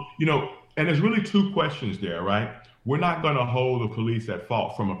 Well, and there's really 2 questions there, right? We're not going to hold the police at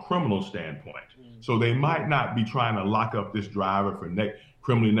fault from a criminal standpoint. So they might not be trying to lock up this driver for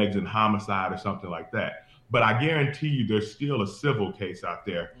criminally negligent homicide or something like that. But I guarantee you there's still a civil case out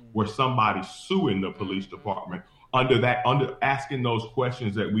there where somebody's suing the police department under asking those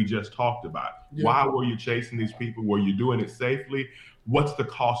questions that we just talked about. Yeah. Why were you chasing these people? Were you doing it safely? What's the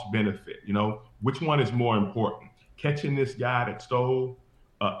cost benefit? Which one is more important? Catching this guy that stole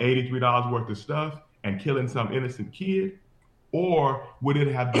 $83 worth of stuff and killing some innocent kid, or would it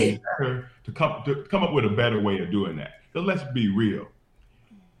have been better to come up with a better way of doing that? Because let's be real.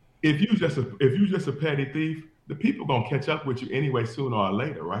 If you just a petty thief, the people gonna catch up with you anyway sooner or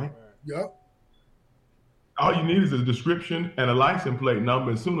later, right? Yep. All you need is a description and a license plate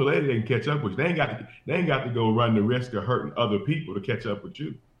number, and sooner or later they can catch up with you. They ain't got to go run the risk of hurting other people to catch up with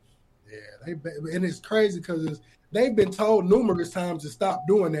you. Yeah, and it's crazy because they've been told numerous times to stop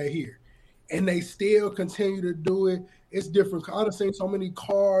doing that here, and they still continue to do it. It's different. I've seen so many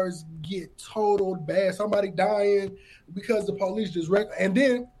cars get totaled bad, somebody dying because the police just wreck, and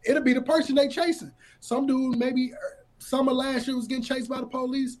then it'll be the person they chasing. Some dude maybe summer last year was getting chased by the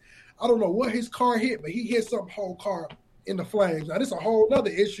police. I don't know what his car hit, but he hit some whole car in the flames. Now this is a whole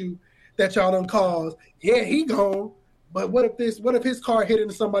other issue that y'all done caused. Yeah, he gone. But what if his car hit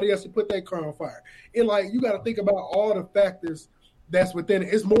into somebody else and put their car on fire? And you got to think about all the factors that's within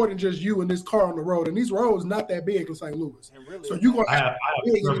it. It's more than just you and this car on the road. And these roads not that big in St. Louis. Really, so you're going to have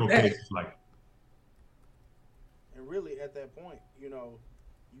several cases like that. And really at that point, you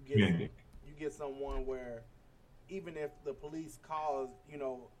get someone where even if the police calls,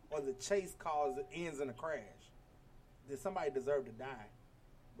 or the chase ends in a crash, did somebody deserve to die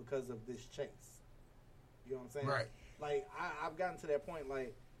because of this chase? You know what I'm saying? Right. Like, I've gotten to that point,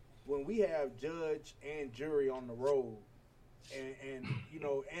 like, when we have judge and jury on the road and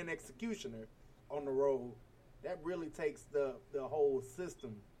executioner on the road, that really takes the whole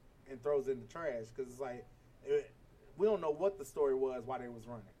system and throws it in the trash, because it's like, we don't know what the story was while they was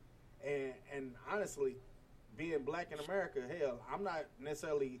running. And honestly, being black in America, hell, I'm not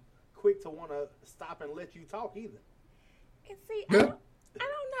necessarily quick to want to stop and let you talk either. And see, Yeah. I don't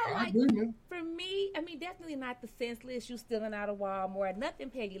know. I Like, agree, man. for me, I mean, definitely not the senseless, you stealing out of Walmart, nothing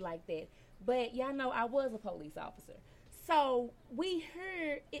petty like that. But y'all know I was a police officer. So we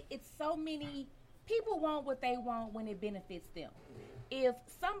heard it's so many people want what they want when it benefits them. If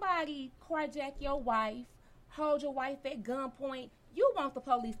somebody carjack your wife, hold your wife at gunpoint, you want the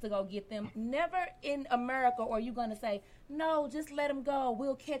police to go get them. Never in America are you going to say, no, just let them go.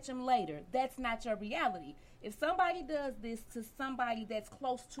 We'll catch them later. That's not your reality. If somebody does this to somebody that's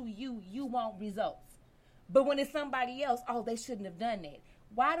close to you, you want results. But when it's somebody else, oh, they shouldn't have done that.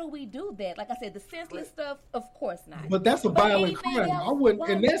 Why do we do that? Like I said, the senseless stuff, of course not. But that's a violent anything crime. else, I wouldn't,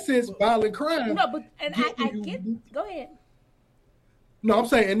 why- in that sense, violent crime. No, but and I you- get. Go ahead. No, I'm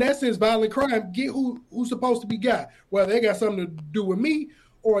saying in that sense, violent crime, get who's supposed to be got, whether they got something to do with me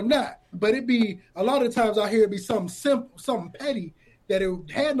or not. But it be a lot of times I hear it be something simple, something petty that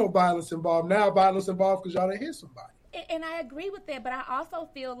it had no violence involved. Now violence involved because y'all done hit somebody. And I agree with that, but I also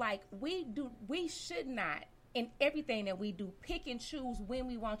feel like we should not, in everything that we do, pick and choose when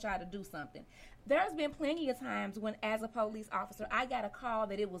we want y'all to do something. There's been plenty of times when, as a police officer, I got a call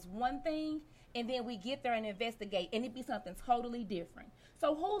that it was one thing, and then we get there and investigate, and it be something totally different.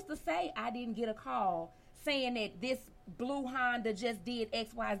 So who's to say I didn't get a call saying that this blue Honda just did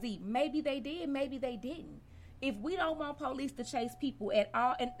X, Y, Z? Maybe they did, maybe they didn't. If we don't want police to chase people at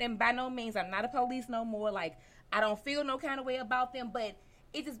all, and by no means, I'm not a police no more, like, I don't feel no kind of way about them, but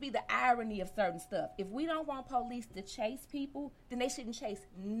it just be the irony of certain stuff. If we don't want police to chase people, then they shouldn't chase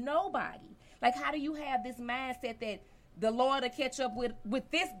nobody. Like, how do you have this mindset that the Lord will catch up with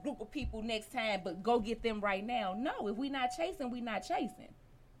this group of people next time, but go get them right now? No, if we not chasing, we not chasing.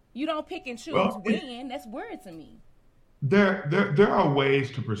 You don't pick and choose when. That's weird to me. There are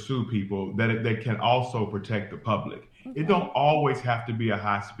ways to pursue people that can also protect the public. It don't always have to be a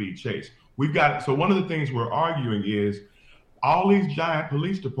high-speed chase. So one of the things we're arguing is all these giant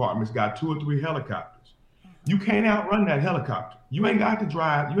police departments got 2 or 3 helicopters. You can't outrun that helicopter. You ain't got to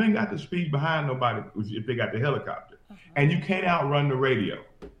drive. You ain't got to speed behind nobody if they got the helicopter. And you can't outrun the radio.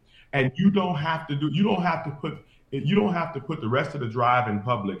 And you don't have to put the rest of the driving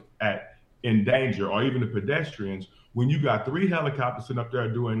public in danger, or even the pedestrians, when you got 3 helicopters sitting up there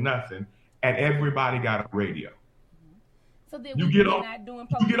doing nothing and everybody got a radio. So then You get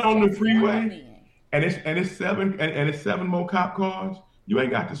on the freeway and it's 7 more cop cars. You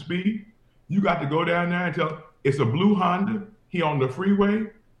ain't got to speed. You got to go down there and tell it's a blue Honda. He on the freeway.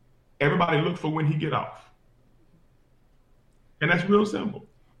 Everybody look for when he get off. And that's real simple.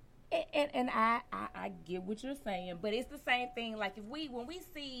 And I get what you're saying, but it's the same thing. Like when we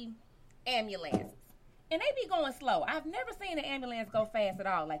see ambulances and they be going slow. I've never seen an ambulance go fast at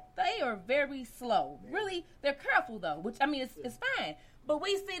all. Like, they are very slow. Really, they're careful though, which I mean it's fine. But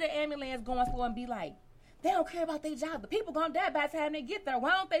we see the ambulance going slow and be like, they don't care about their job. The people gonna die by the time they get there.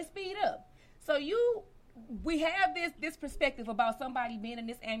 Why don't they speed up? So we have this perspective about somebody being in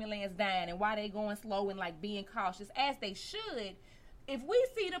this ambulance dying and why they going slow and like being cautious, as they should. If we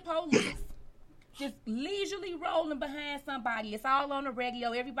see the police just leisurely rolling behind somebody, it's all on the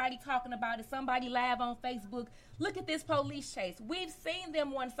radio, everybody talking about it, somebody live on Facebook, look at this police chase. We've seen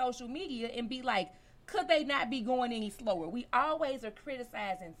them on social media and be like, could they not be going any slower? We always are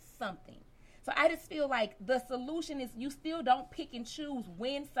criticizing something. So I just feel like the solution is you still don't pick and choose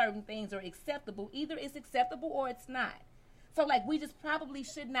when certain things are acceptable. Either it's acceptable or it's not. So like we just probably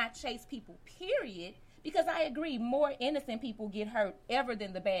should not chase people, period. Because I agree, more innocent people get hurt ever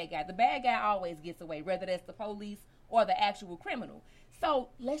than the bad guy. The bad guy always gets away, whether that's the police or the actual criminal. So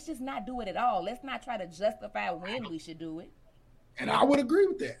let's just not do it at all. Let's not try to justify when we should do it. And I would agree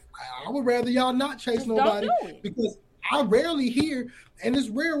with that. I would rather y'all not chase nobody, because I rarely hear, and it's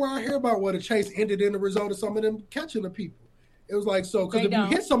rare where I hear about what a chase ended in the result of some of them catching the people. It was like, so, because if you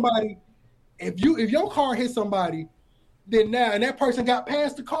hit somebody, if your car hit somebody, then now, and that person got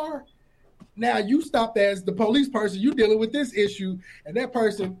past the car, now you stopped as the police person, you dealing with this issue, and that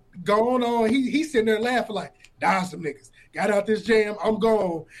person going on, he's sitting there laughing like, die some niggas. Got out this jam, I'm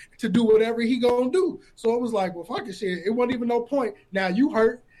gone to do whatever he gonna do. So it was like, well, fuck it, shit. It wasn't even no point. Now you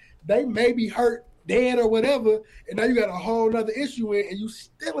hurt, they may be hurt, dead or whatever, and now you got a whole other issue in, and you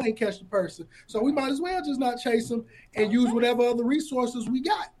still ain't catch the person. So we might as well just not chase them and use whatever other resources we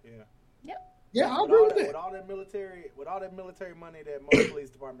got. Yeah, I agree with that. With all that military money that most police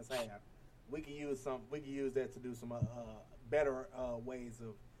departments have, we can use that to do some better ways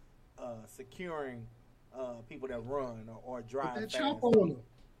of securing people that run or drive fast.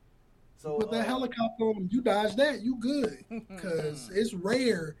 So put that helicopter on them, you dodge that, you good. Because it's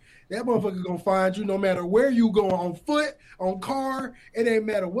rare. That motherfucker gonna find you no matter where you going, on foot, on car. It ain't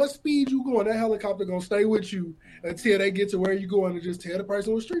matter what speed you going. That helicopter gonna stay with you until they get to where you going and just tell the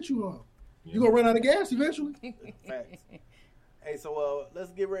person what street you on. You gonna run out of gas eventually. Facts. Hey, so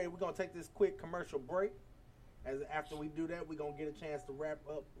let's get ready. We're gonna take this quick commercial break. After we do that, we're gonna get a chance to rap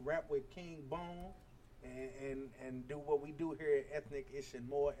with King Bone and do what we do here at Ethnic Ish and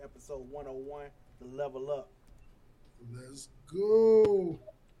More, episode 101, the level up. Let's go.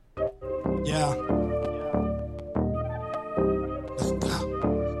 Yeah. Let's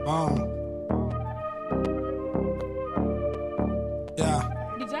go. Bone.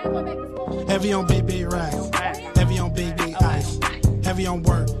 Yeah. Did y'all go back to school? Heavy on big racks. Heavy on big ice. Heavy on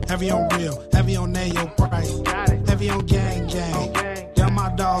work. Heavy on real. Heavy on nail price. Heavy on gang. Them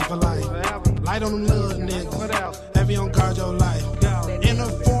my dogs for life. Light on them little niggas. Heavy on guard your life. In a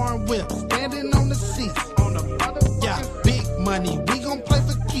foreign whip. Standing on the seat. Yeah. Big money. We gon' play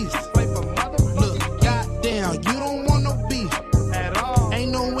for keys. Look, goddamn. You don't want no beef.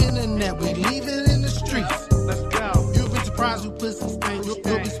 Ain't no internet. We leave it in the streets. You'll be surprised who pussy stank.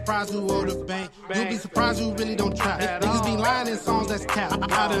 You'll be surprised who hold the bank. You'll be surprised who really don't try. Niggas be lying in songs that's cap.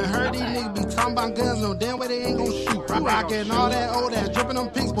 I done heard these niggas be talking about guns, no damn way they ain't gon' shoot. Rockin' all that old ass, drippin' on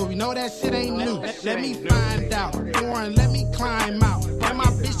pics, but we know that shit ain't new. Let me find out, foreign, let me climb out. And my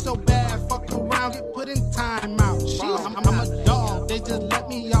bitch so bad, fuck around, get put in time out. I'm a dog, they just let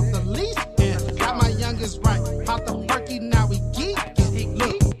me off the leash. Yeah, got my youngest right, pop the perky, now we geek.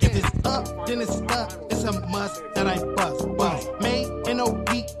 Look, if it's up, then it's stuck. It's a must that I bust. Made in a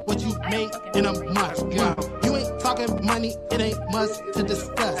week, what you made in a month. You ain't talking money, it ain't much to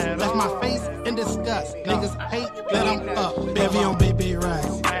discuss. Left my face in disgust. Niggas hate that I'm up. Heavy on big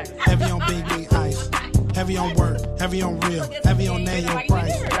racks. Heavy on big ice. Heavy on work. Heavy on real. Heavy on nail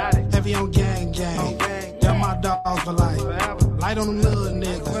price. Heavy on gang. Them my dogs for life. Light on them little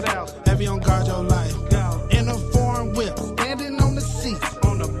niggas. Heavy on guard your life. In a foreign whip. Standing on the seat.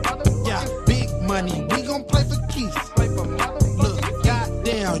 Yeah, big money. We gon' play for keys. Look,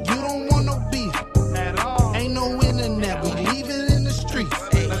 goddamn. You don't want no beef. Ain't no internet. We leave it in the streets.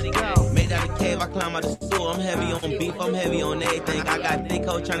 Made out of cave, I climb out the stool. I'm heavy on beef, I'm heavy on everything. I got thick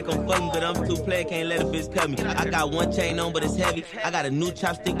hoe trying to come fuck me, but I'm too player, can't let a bitch cut me. I got one chain on, but it's heavy. I got a new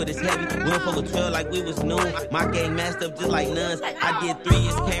chopstick, but it's heavy. We don't fuck with 12 like we was new. My game masked up just like nuns. I did 3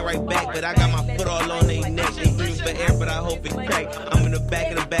 years, came right back, but I got my foot all on their neck. They scream for air, but I hope it crack. I'm in the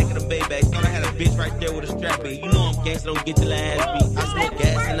back of the baby. Thought I had a bitch right there with a strap in. You know I'm gangsta, don't get your ass beat. I smoke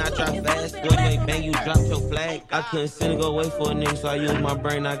gas and I drive fast. Boy, you ain't bang, you dropped your flag. I couldn't sit and go wait for a nigga, so I used my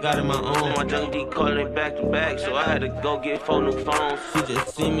brain, I got it my own. My junkie D calling it back to back, so I had to go get 4 new phones. She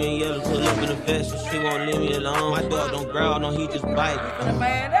just see me in yellow, pull up in the vest, so she won't leave me alone. My dog don't growl, no, he just bite.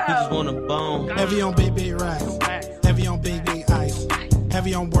 He just want a bone. Heavy on big racks. Heavy on big ice.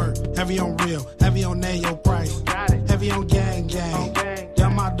 Heavy on work. Heavy on real. Heavy on nail price. Heavy on gang.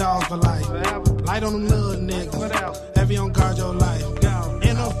 Them my dogs for life. Light on them little niggas. Heavy on guard your life.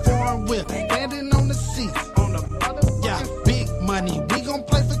 In a foreign whip. Standing on the seat. Yeah, big money. We gon'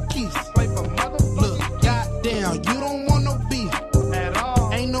 play for keys. Look, goddamn. You don't want no beef.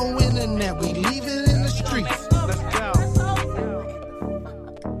 Ain't no internet. We leave it in the streets. Let's go.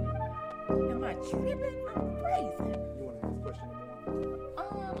 Am I tripping? I'm crazy. You want to ask question number 1?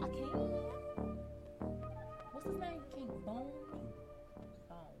 I can. What's his name? King Bone?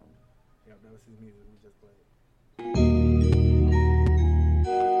 Yep, that was his music we just played.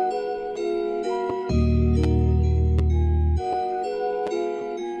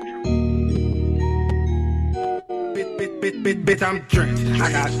 Bitch, I'm drenched.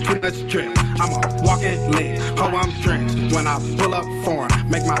 I got too much drip. I'm a walking lick. Oh, I'm drenched. When I pull up foreign,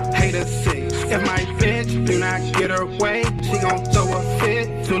 make my haters sick. If my bitch do not get her way, she gon' throw a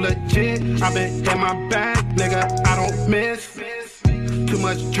fit. Too legit. I been in my bag, nigga. I don't miss. Too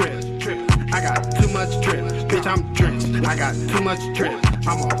much drip. I got too much drip. Bitch, I'm drenched. I got too much drip.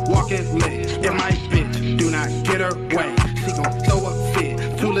 I'm a walking lick. If my bitch do not get her way, she gon' throw a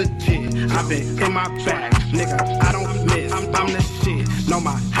fit. Too legit. I been in my bag, nigga. I don't miss. I'm the shit. Know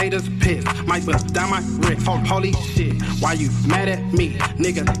my haters pissed. Might bust down my wrist. Holy shit. Why you mad at me,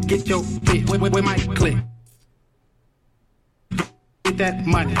 nigga? Get your bitch with my click. Get that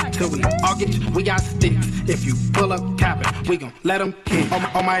money till we all get you. We got sticks. If you pull up capping, we gon' let them kick.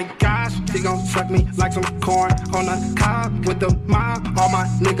 Oh my gosh, she gon' suck me like some corn on the cob with the mob. All my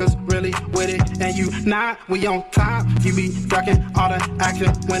niggas really really with it, and you not, we on top. You be ducking all the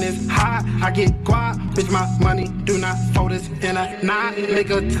action when it's hot. I get guap, bitch, my money do not fold this in a knot.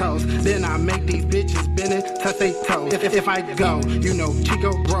 Nigga toast, then I make these bitches bend it, touch they toes. If I go, you know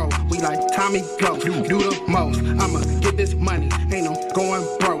Chico roll, we like Tommy go. You do the most, I'ma get this money, ain't no going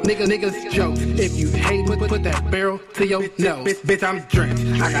broke. Niggas jokes, if you hate, put that barrel to your nose. Bitch, I'm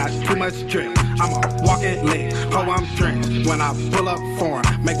drenched, I got too much drip. I'm a walking lick, oh I'm drenched. When I pull up for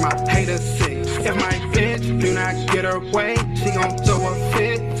him, make my haters sick. If my bitch do not get her way, she gon' throw a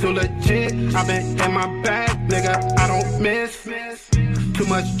fit. Too legit, I been in my bag, nigga, I don't miss. Too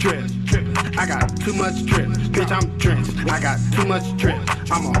much drip, I got too much drip. Bitch, I'm drenched, I got too much drip.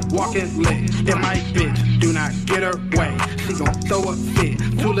 I'm a walking lick. If my bitch do not get her way, she gon' throw a fit.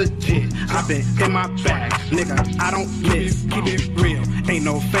 Too legit, I been in my bag, nigga, I don't miss. Keep it real, ain't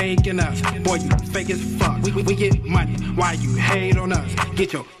no faking us. Boy, you fake as fuck. We get money, why you hate on us?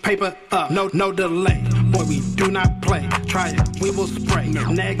 Get your paper up, no delay. Boy, we do not play. Try it, we will spray.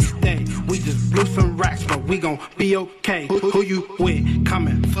 Next day, we just blew some racks, but we gon' be okay. Who you with? Come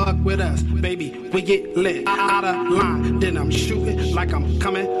and fuck with us, baby. We get lit out of line, then I'm shooting like I'm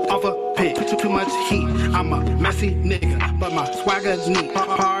coming off a pit. Too much heat. I'm a messy nigga, but my swagger's neat.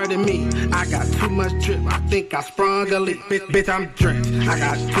 Pardon me, I got too much drip. I think I sprung a leak. Bitch, I'm drenched. I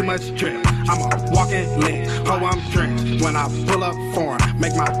got too much drip. I'm a walking lick. Oh, I'm drenched. When I pull up for him,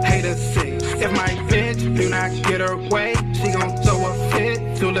 make my haters sick. If my bitch do not get her way, she gon' throw a fit.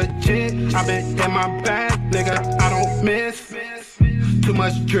 Too legit, I been in my bag, nigga, I don't miss. Too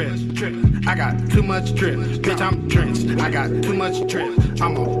much drip, I got too much drip. Bitch, I'm drenched, I got too much drip.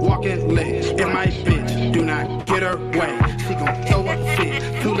 I'm a walking lick. If my bitch do not get her way, she gon' throw a fit.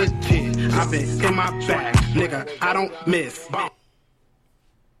 Too legit, I been in my bag, nigga, I don't miss.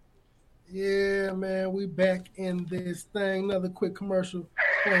 Yeah, man, we back in this thing. Another quick commercial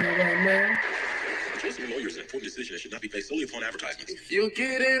playing right now. Choice of lawyers and important decision should not be based solely upon advertisements. If you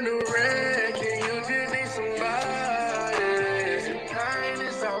get in the wreck and you just need somebody,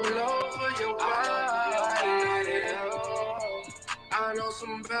 kindness all over your body. I know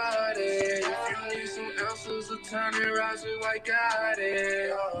somebody. If you need some ounces of tiny rising white, got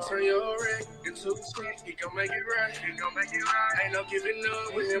it. Turn your wreck into a stick. He gon' make it right. He gon' make it right. Ain't no giving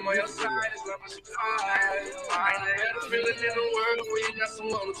up with him on your side. It's love and supply. I ain't had a feeling in the world where you got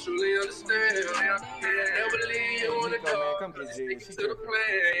someone who truly understand. Never leave you on the door. Stick to the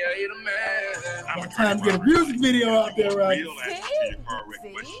plan. Yeah, you're the man. It's time to get a music video out there, right? Real answers to your car wreck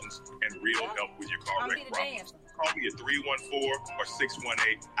questions and real help with your car wreck problems. Call me at 314 or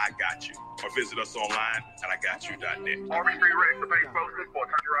 618. I got you. Or visit us online at IGotYou.net. Or free wreck the page posted or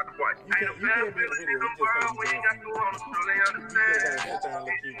turn you out the white. Ain't no bad feeling in the world when you got to want to truly understand.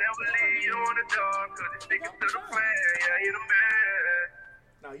 Never leave you on the dog because it's sticking to the plan. Yeah, you're the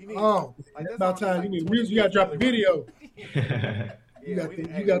man. No, you need. Oh, it's about time. You need music. You gotta drop a video. You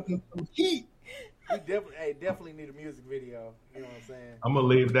got the heat. We definitely need a music video. You know what I'm saying? I'm gonna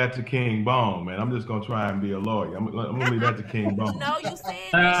leave that to King Bone, man. I'm just gonna try and be a lawyer. I'm gonna leave that to King Bone. No, you said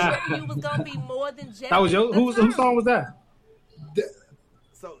that you was gonna be more than just. That was your whose song was that?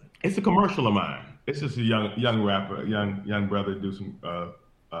 So it's a commercial of mine. It's just a young rapper, young brother do some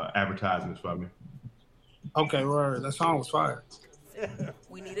advertisements for me. Okay, word. That song was fire.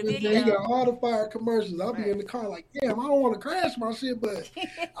 We need a video. He got all the fire commercials. I'll be in the car like, damn, I don't want to crash my shit, but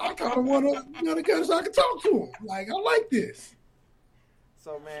I kind of want to, the guy so I can talk to him. Like, I like this.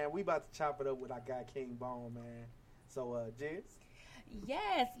 So, man, we about to chop it up with our guy King Bone, man. So, Jizz?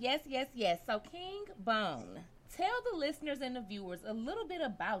 Yes. So, King Bone, tell the listeners and the viewers a little bit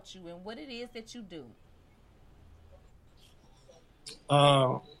about you and what it is that you do.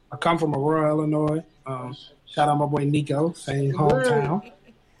 I come from Aurora, Illinois. Shout out my boy Nico, same hometown.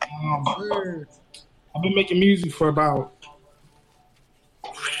 I've been making music for about,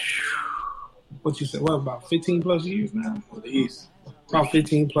 about 15 plus years now? At least. About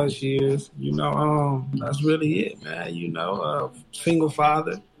 15 plus years. That's really it, man. Single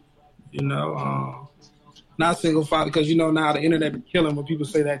father. Not single father, because now the internet be killing when people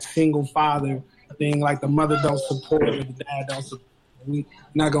say that single father thing, like the mother don't support it, the dad don't support it. We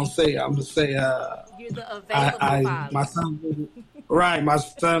not gonna say. I'm gonna say. You're the available father. My son, my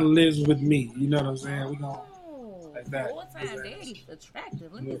son lives with me. You know what I'm saying? We gonna like that. Full-time daddy's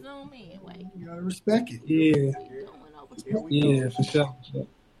attractive. Let me zoom in. Wait. You gotta respect it. Yeah, for sure.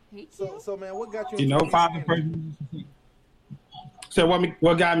 So man, what got you? Father person. So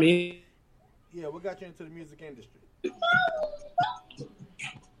what got me? Yeah, what got you into the music industry?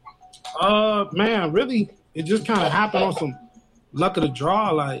 Man, really, it just kind of happened on some luck of the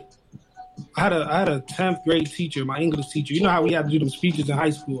draw. Like, I had a 10th grade teacher, my English teacher. You know how we had to do them speeches in high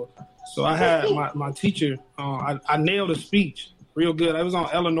school. So I had my teacher. I nailed a speech real good. I was on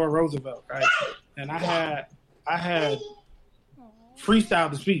Eleanor Roosevelt, right? And I had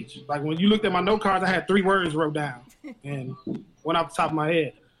freestyled the speech. Like when you looked at my note cards, I had 3 words wrote down and went off the top of my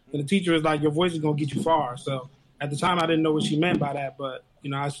head. And the teacher was like, "Your voice is gonna get you far." So at the time, I didn't know what she meant by that, but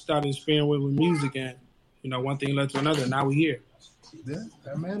I started experimenting with music, and one thing led to another. Now we're here. Yeah,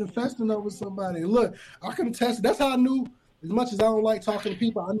 that manifesting over somebody. Look, I can attest. That's how I knew. As much as I don't like talking to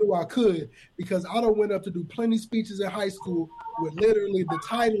people, I knew I could because I done went up to do plenty of speeches in high school with literally the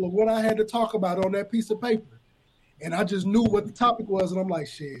title of what I had to talk about on that piece of paper. And I just knew what the topic was, and I'm like,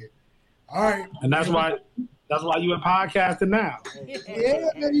 shit. All right. And that's why you in podcasting now. Yeah,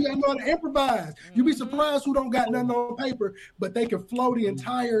 man, you gotta know how to improvise. You be surprised who don't got nothing on paper, but they can flow the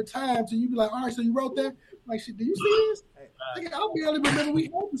entire time. So you be like, all right, so you wrote that? Like, shit, do you see this? I barely remember we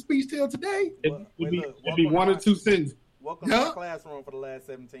had the speech till today. It'd be 1 or 2 sentences. Welcome to my classroom for the last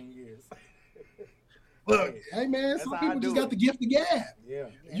 17 years. Look, hey man, some people just got the gift of gab. Yeah.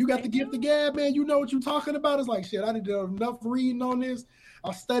 You got the gift of gab, man. You know what you're talking about. It's like, shit, I did enough reading on this.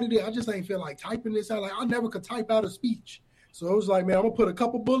 I studied it. I just ain't feel like typing this out. Like, I never could type out a speech. So it was like, man, I'm going to put a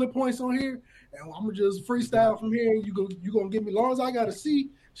couple bullet points on here, and I'm going to just freestyle from here, and you going to give me, as long as I got to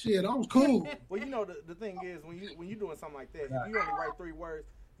see, shit, I was cool. Well, the thing is, when you're doing something like that, if you only write 3 words,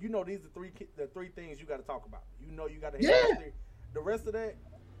 these are the three things you got to talk about. You got to hit the rest of that.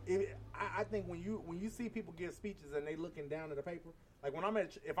 I think when you see people give speeches and they looking down at the paper, like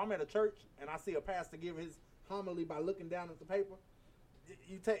if I'm at a church and I see a pastor give his homily by looking down at the paper,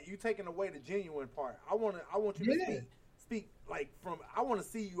 you taking away the genuine part. I want you to speak like I want to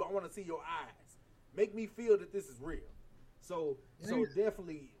see you. I want to see your eyes. Make me feel that this is real. So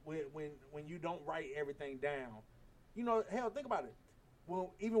definitely when you don't write everything down, hell, think about it.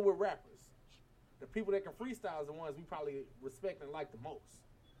 Well, even with rappers, the people that can freestyle is the ones we probably respect and like the most.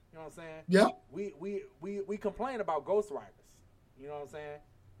 You know what I'm saying? Yeah. We complain about ghostwriters. You know what I'm saying?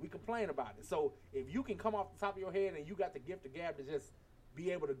 We complain about it. So if you can come off the top of your head and you got the gift of gab to just be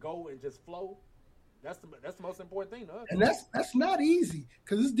able to go and just flow, that's the most important thing to us. And that's not easy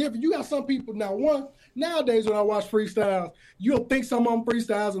because it's different. You got some people nowadays when I watch freestyles, you don't think some of them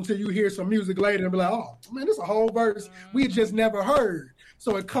freestyles until you hear some music later and be like, oh man, this is a whole verse we just never heard.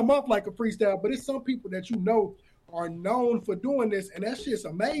 So it come up like a freestyle, but it's some people that are known for doing this, and that shit's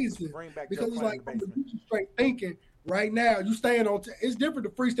amazing because it's like straight thinking. Right now, you staying on. It's different to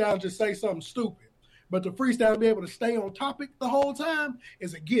freestyle and just say something stupid, but to freestyle and be able to stay on topic the whole time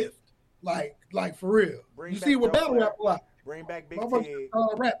is a gift. Like for real. You see what battle rap a lot. Bring back Big Tig.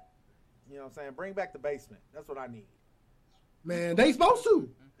 Rap. You know what I'm saying? Bring back the basement. That's what I need. Man, they supposed to.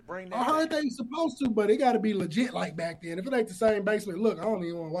 I heard they supposed to, but it got to be legit like back then. If it ain't the same basement, look, I don't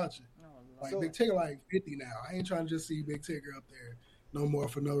even want to watch it. Like Big Tigger like 50 now. I ain't trying to just see Big Tigger up there no more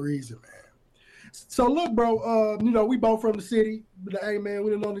for no reason, man. So look, bro, we both from the city. But hey, man,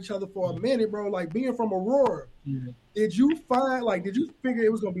 we done known each other for a minute, bro. Like being from Aurora, did you figure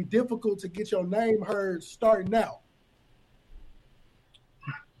it was gonna be difficult to get your name heard starting out?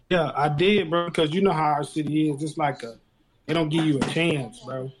 Yeah, I did, bro, because you know how our city is. It's like they don't give you a chance,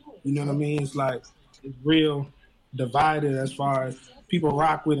 bro. You know what I mean? It's like it's real divided as far as people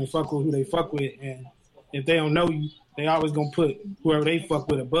rock with and fuck with who they fuck with, and if they don't know you, they always gonna put whoever they fuck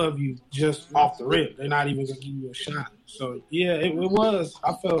with above you just off the rip. They're not even gonna give you a shot. So yeah, it was.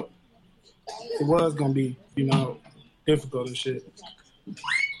 I felt it was gonna be, difficult and shit.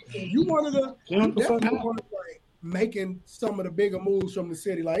 You wanted to making some of the bigger moves from the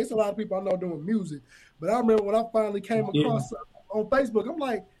city. Like it's a lot of people I know doing music, but I remember when I finally came across something on Facebook, I'm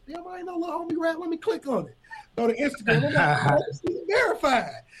like, damn, I ain't no little homie rap. Let me click on it. Go to Instagram. I'm like, this is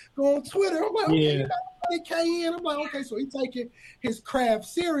verified. Go on Twitter. I'm like, okay, KN. I'm like, okay, so he taking his craft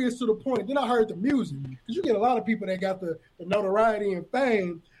serious to the point. Then I heard the music because you get a lot of people that got the notoriety and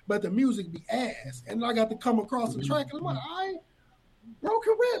fame, but the music be ass. And I got to come across the track, and I'm like, all right,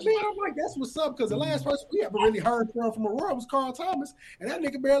 Broken Red, man. I'm like, that's what's up, because the last person we ever really heard from Aurora was Carl Thomas, and that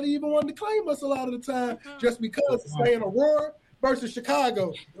nigga barely even wanted to claim us a lot of the time just because it's saying Aurora versus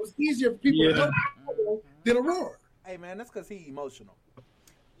Chicago. It was easier for people to know Chicago than Aurora. Hey, man, that's because he emotional.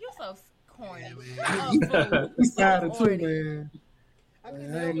 You're so corny. He's tired too, man. I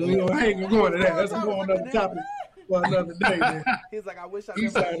ain't gonna go into that. That's going another topic for another day, man. He's like, I wish I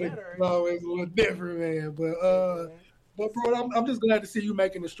never met her. Always a little different, man. But bro, I'm just glad to see you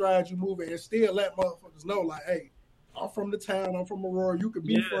making the strides you moving and still let motherfuckers know, like, hey, I'm from the town, I'm from Aurora. You could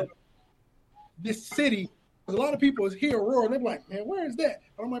be from this city. Because a lot of people is here Aurora, and they're like, man, where is that?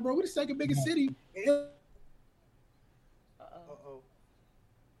 And I'm like, bro, we're the second biggest city.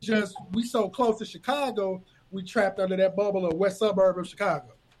 Just we so close to Chicago, we trapped under that bubble of west suburb of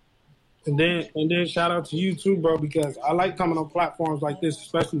Chicago. And then shout out to you too, bro, because I like coming on platforms like this,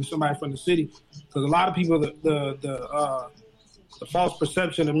 especially with somebody from the city, because a lot of people the false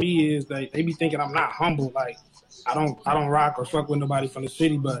perception of me is they be thinking I'm not humble, like I don't rock or fuck with nobody from the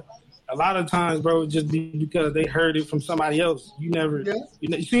city, but a lot of times, bro, it just be because they heard it from somebody else. You never,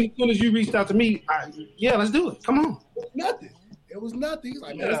 you see, as soon as you reached out to me, let's do it. Come on. Nothing. It was nothing. He's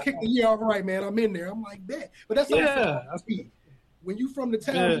like, man, let's kick the year off right, man. I'm in there. I'm like, bet. But that's when you from the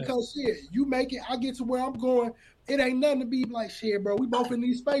town, because shit, you make it, I get to where I'm going. It ain't nothing to be like, shit, bro. We both in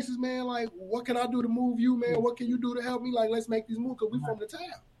these spaces, man. Like, what can I do to move you, man? What can you do to help me? Like, let's make these moves because we from the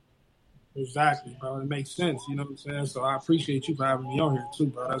town. Exactly, bro. It makes sense. You know what I'm saying? So I appreciate you for having me on here too,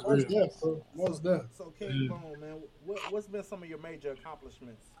 bro. That's real. Most definitely. So, King Bone, man, what's been some of your major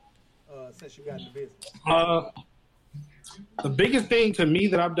accomplishments since you got in the business? The biggest thing to me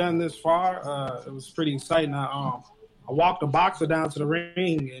that I've done this far, it was pretty exciting. I walked a boxer down to the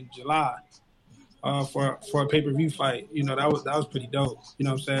ring in July for a pay-per-view fight. You know, that was pretty dope. You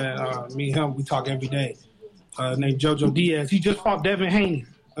know what I'm saying? Me and him, we talk every day. Named Jojo Diaz. He just fought Devin Haney.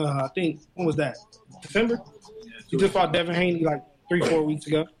 I think, when was that? December? He just fought Devin Haney like 3-4 weeks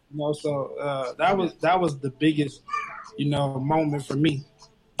ago. You know, so that was the biggest, moment for me.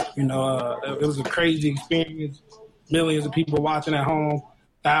 You know, it was a crazy experience. Millions of people watching at home,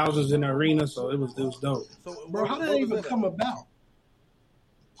 thousands in the arena, so it was dope. So, bro, how did that even come about?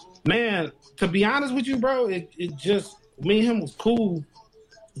 Man, to be honest with you, bro, it just, me and him was cool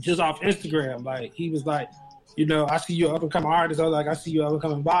just off Instagram. Like, he was like, I see you up and coming artist. I was like, I see you up and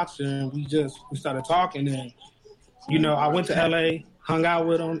coming boxer, and we started talking. And I went to LA, hung out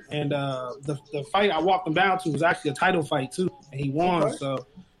with him, and the fight I walked him down to was actually a title fight too, and he won. Okay. So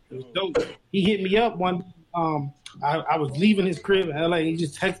it was dope. He hit me up one. I was leaving his crib in LA. He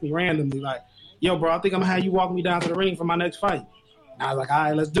just texted me randomly like, "Yo, bro, I think I'm gonna have you walk me down to the ring for my next fight." And I was like, "All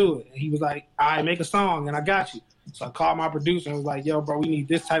right, let's do it." And he was like, "All right, make a song, and I got you." So I called my producer and was like, "Yo, bro, we need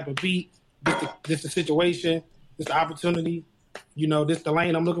this type of beat. This the situation. This the opportunity. This the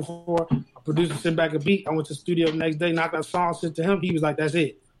lane I'm looking for." A producer sent back a beat. I went to the studio the next day, knocked out a song, sent to him. He was like, "That's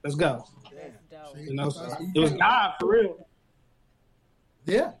it. Let's go." So it was God for real.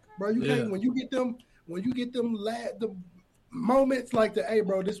 Yeah, bro. You can't when you get them the moments like the, hey,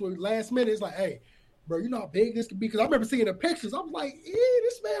 bro, this was last minute. It's like, hey, bro, you know how big this could be? Because I remember seeing the pictures. I was like,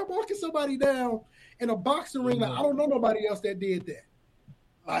 this man walking somebody down in a boxing ring. Like, I don't know nobody else that did that.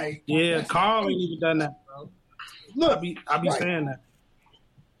 Like, Carl ain't even done that, bro. Look, I be saying that.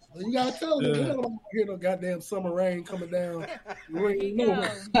 Well, you gotta tell them. I don't hear no goddamn summer rain coming down. You ain't know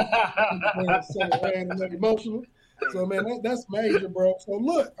summer rain and make emotional. So man, that's major, bro. So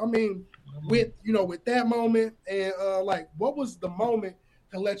look, I mean, with that moment and like, what was the moment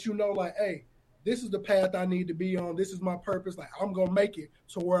to let you know, like, hey, this is the path I need to be on. This is my purpose. Like, I'm gonna make it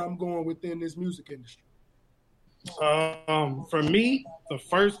to where I'm going within this music industry. For me, the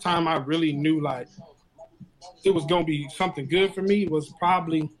first time I really knew like it was gonna be something good for me was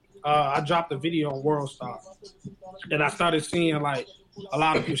probably I dropped a video on World Star, and I started seeing like a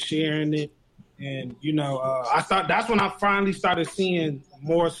lot of people sharing it, and that's when I finally started seeing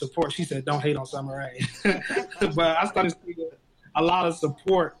more support. She said, "Don't hate on Summer Rae," but I started seeing a lot of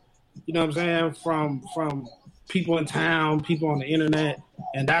support. You know what I'm saying, from people in town, people on the internet,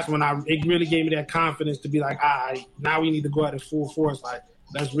 and that's when it really gave me that confidence to be like, all right, now we need to go out in full force. Like,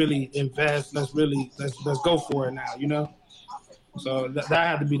 let's really invest. Let's go for it now. So that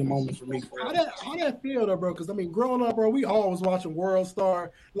had to be the moment for me. How that feel though, bro? Because I mean, growing up, bro, we always watching World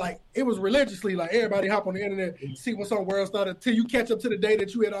Star. Like, it was religiously like everybody hop on the internet, see what's on World Star until you catch up to the day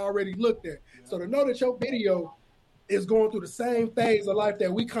that you had already looked at. So to know that your video is going through the same phase of life that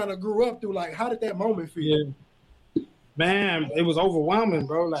we kind of grew up through, like, how did that moment feel? Yeah. Man, it was overwhelming,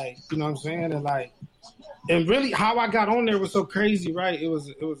 bro. Like, you know what I'm saying? And like, and really how I got on there was so crazy, right? It was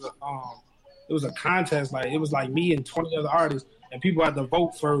a contest. Like, it was like me and 20 other artists, and people had to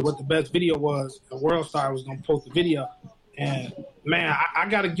vote for what the best video was. And World Star was gonna post the video. And man, I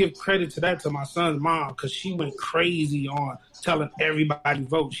gotta give credit to my son's mom, because she went crazy on telling everybody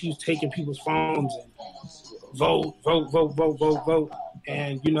vote. She was taking people's phones and vote.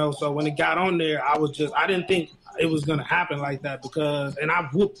 And so when it got on there, I didn't think it was gonna happen like that, because I'm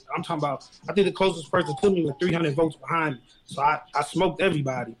talking about, I think the closest person to me was 300 votes behind me. So I smoked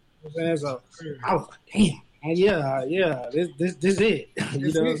everybody. So I was like, damn, this it.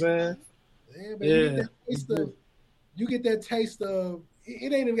 You know what I'm saying? Yeah. You get that taste of,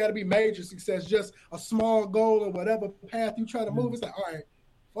 it ain't even got to be major success, just a small goal or whatever path you try to move. It's like, all right,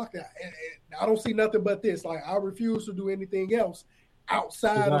 fuck that. I don't see nothing but this. Like, I refuse to do anything else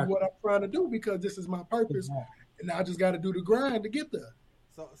outside of what I'm trying to do, because this is my purpose. And I just got to do the grind to get there.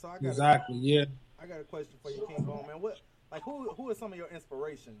 So I got Exactly. Yeah. I got a question for you, King Bone, man. Who are some of your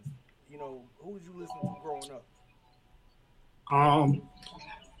inspirations? You know, who was you listening to growing up?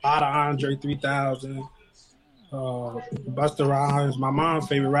 A lot of Andre 3000, Busta Rhymes. My mom's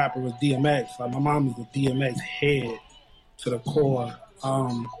favorite rapper was DMX. Like my mom is a DMX head to the core.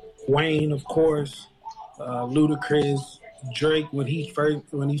 Wayne, of course, Ludacris, Drake. When he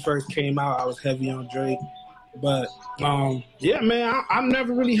first came out, I was heavy on Drake. But yeah, man, I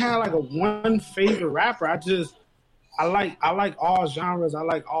never really had like a one favorite rapper. I like all genres. I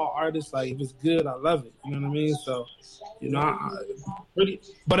like all artists. Like if it's good, I love it. You know what I mean? So, you know, I really.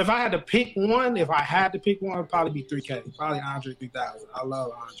 But if I had to pick one, it'd probably be 3K. Probably Andre 3000. I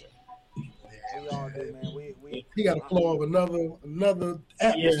love Andre. We all do, man. He got a flow of another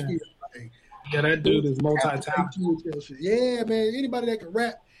atmosphere. Yeah, that dude is multi-talented. Yeah, man. Anybody that can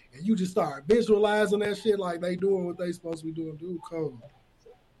rap and you just start visualizing that shit like they doing what they supposed to be doing, dude, come.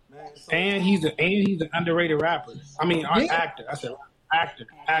 And he's an underrated rapper. I mean, actor. I said actor.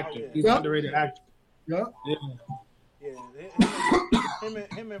 He's an underrated actor. Yeah.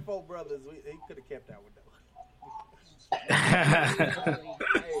 Him and Four Brothers, he could have kept that with those.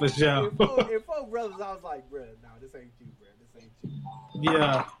 For sure. In Four Brothers, I was like, bro, no, this ain't you, bro. This ain't you.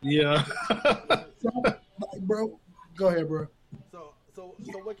 Yeah. Like, bro, go ahead, bro. So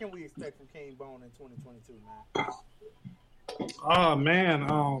what can we expect from King Bone in 2022, man? Oh man,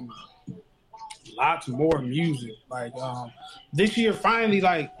 lots more music. Like this year, finally,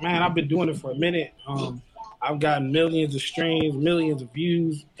 like man, I've been doing it for a minute. I've gotten millions of streams, millions of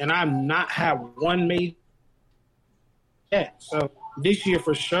views, and I've not had one major yet. So this year,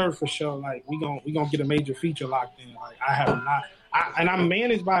 for sure, like we gonna get a major feature locked in. Like I have not, and I'm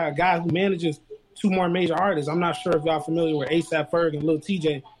managed by a guy who manages 2 more major artists. I'm not sure if y'all familiar with A$AP Ferg and Lil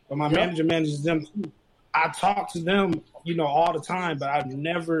TJ, but my manager manages them too. I talk to them, you know, all the time, but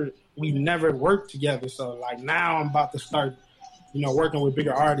we never worked together. So like now I'm about to start, you know, working with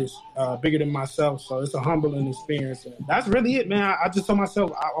bigger artists, bigger than myself. So it's a humbling experience. And that's really it, man. I just told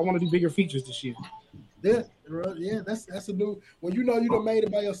myself I want to do bigger features this year. Yeah, that's a new. When you know you done made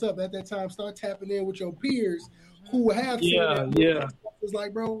it by yourself at that time, start tapping in with your peers who have. Yeah. It's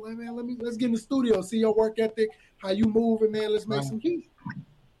like, bro, man, let's get in the studio, see your work ethic, how you move, and man, let's make some heat.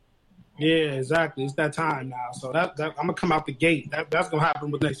 Yeah, exactly. It's that time now. So that I'm gonna come out the gate. That's gonna happen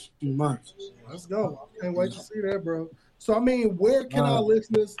within the next few months. Let's go. I can't wait to see that, bro. So I mean, where can our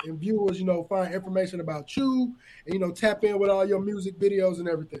listeners and viewers, you know, find information about you and, you know, tap in with all your music videos and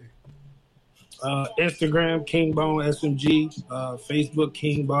everything? Instagram King Bone SMG, Facebook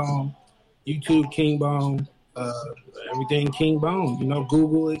King Bone, YouTube King Bone, everything King Bone. You know,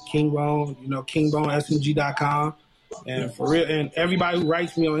 Google it, King Bone. You know, KingBoneSMG.com. And for real, and everybody who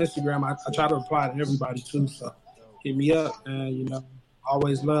writes me on Instagram, I try to reply to everybody too. So hit me up, and you know,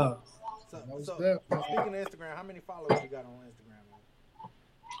 always love. So speaking of Instagram, how many followers you got on Instagram, man?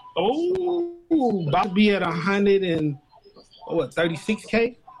 Oh, about to be at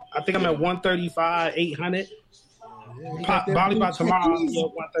 136K. I think I'm at 135, 800. Probably by tomorrow,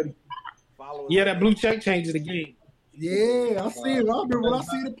 130. Yeah, that blue check changes the game. Yeah, I see it. I remember when I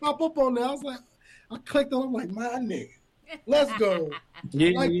see it pop up on there, I was like, I clicked on it, I'm like, my nigga, let's go.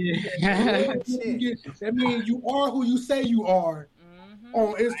 Yeah. That means you are who you say you are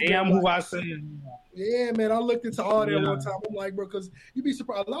on Instagram. I am who I say. Yeah, man, I looked into all that one time. I'm like, bro, because you'd be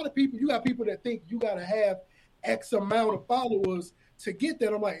surprised. A lot of people, you got people that think you got to have X amount of followers to get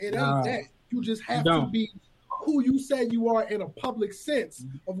that. I'm like, it ain't that. You just have to be who you say you are in a public sense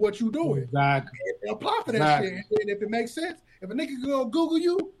of what you're doing. Exactly. And apply for that shit. And if it makes sense, if a nigga can go Google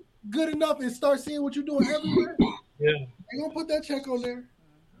you good enough and start seeing what you're doing everywhere, they gonna put that check on there.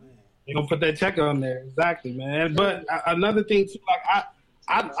 They gonna put that check on there. Exactly, man. But another thing too, like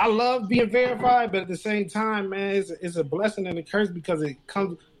I love being verified, but at the same time, man, it's a blessing and a curse because it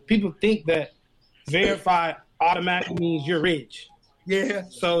comes. People think that verified automatically means you're rich. Yeah.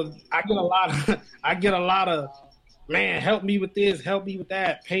 So I get a lot of, man, help me with this, help me with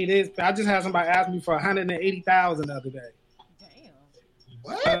that, pay this. I just had somebody ask me for $180,000 the other day. Damn.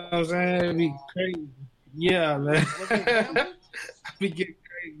 What? You know what I'm saying? It'd be crazy. Yeah, man. I'd be getting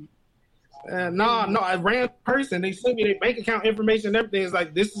crazy. No, a random person. They sent me their bank account information and everything. It's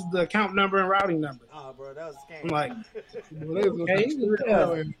like, this is the account number and routing number. Oh, bro, that was a scam. I'm like, okay,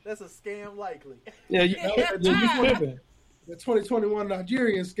 that's a scam likely. Yeah, you tripping. The 2021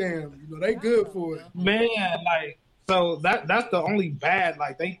 Nigerian scam. You know, they good for it. Man, like, so that's the only bad,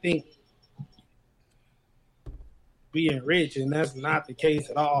 like, they think being rich, and that's not the case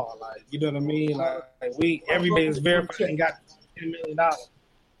at all. Like, you know what I mean? Like everybody is verified and got $10 million.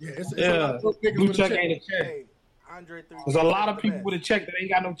 Yeah, it's blue check ain't a check. Hey, Andre 3000. There's a lot of people with a check that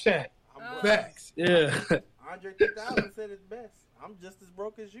ain't got no check. Facts. Yeah. Andre 3000 said it's best. I'm just as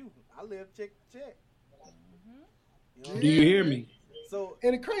broke as you. I live check to check. Do you hear me? So,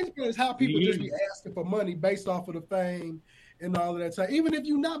 and the crazy part is how people just be asking for money based off of the fame and all of that time. Even if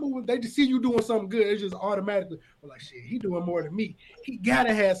you're not moving, they just see you doing something good. It's just automatically, well, like, shit, he doing more than me. He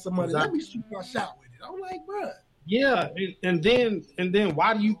gotta have some money. Let me shoot my shot with it. I'm like, bruh. Yeah, and then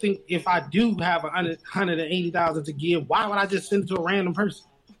why do you think if I do have 180,000 to give, why would I just send it to a random person?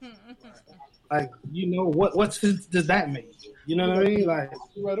 Like, what sense does that make? You know what I mean? Like,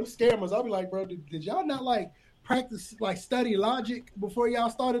 bro, them scammers. I'll be like, bro, did y'all not like practice, like study logic before y'all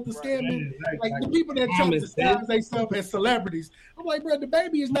started the scamming? Like the people that try to disguise themselves as celebrities. I'm like, bro, the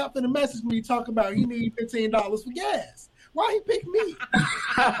baby is not finna message me talking about he need $15 for gas. Why he picked me?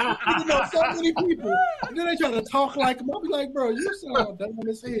 So many people. And then they try to talk like him. I'll be like, bro, you sound dumb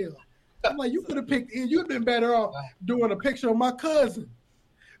as hell. I'm like, you could have picked, you'd been better off doing a picture of my cousin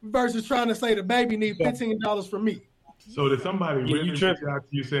versus trying to say the baby need $15 from me. So did somebody really reach out to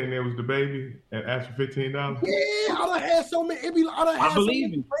you saying there was the baby and ask for $15? Yeah, I done had so many. I done had so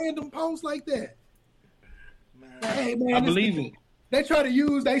many random posts like that. Hey man, I believe it. They try to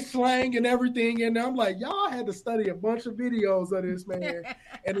use they slang and everything, and I'm like, y'all had to study a bunch of videos of this man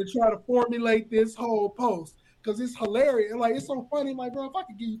and to try to formulate this whole post because it's hilarious. Like it's so funny. I'm like, bro, if I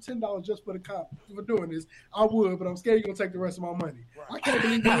could give you $10 just for the cop for doing this, I would, but I'm scared you're gonna take the rest of my money. Right. I can't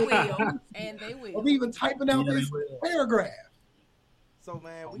believe they will, and they will. Of even typing out this paragraph. So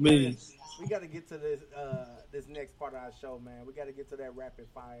man, we got to get to this this next part of our show, man. We got to get to that rapid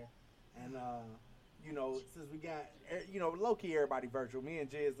fire, and since we got low key everybody virtual, me and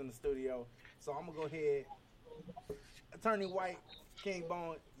Jizz in the studio, so I'm gonna go ahead. Attorney White, King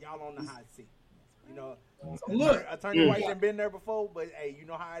Bone, y'all on the hot seat. Look, Attorney White done been there before, but hey, you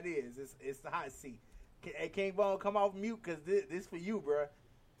know how it is. It's the hot seat. Hey, King Bone, come off mute because this for you, bro.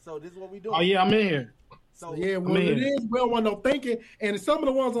 So this is what we doing. Oh yeah, I'm in here. So yeah, well it is. We don't want no thinking. And some of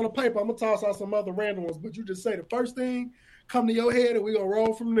the ones on the paper, I'm gonna toss out some other random ones. But you just say the first thing come to your head, and we gonna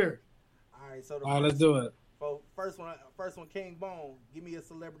roll from there. All right, so let's do it. So first one, King Bone. Give me a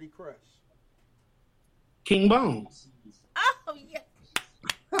celebrity crush. King Bone. Oh yeah.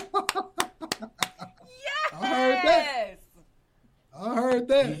 I heard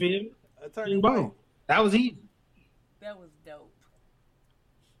that. You feel me? Attorney King Bone. That was easy. That was dope.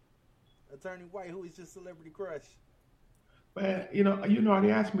 Attorney White, who is your celebrity crush? Man,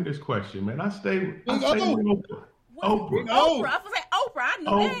 they asked me this question, man. I stay with Oprah. Oprah. I was say Oprah. I knew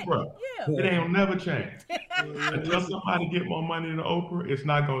Oprah. that. Yeah. It ain't never change. Until somebody get more money than Oprah, it's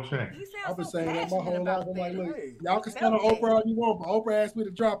not gonna change. I've been saying that my whole life. I'm like, look, y'all can stand on Oprah all you want, but Oprah asked me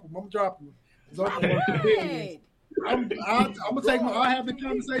to drop him. I'm dropping him. I'm gonna take I have the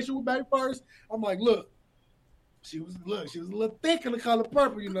conversation with Baby first. I'm like, look, she was a little thick in the color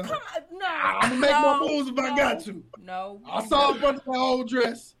purple, I'm gonna make more moves if I got to. No. I saw a bunch of my old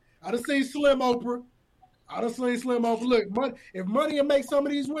dress. I done seen Slim Oprah. Look, if money will make some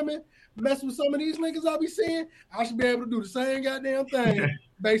of these women mess with some of these niggas I be seeing, I should be able to do the same goddamn thing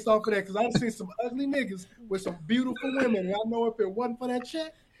based off of that. Because I've seen some ugly niggas with some beautiful women, and I know if it wasn't for that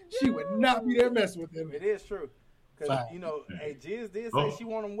check, she would not be there messing with them. It is true. Because, hey, Jizz did say she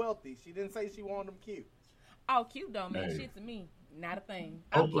want them wealthy. She didn't say she wanted them cute. Oh, cute don't mean shit to me. Not a thing.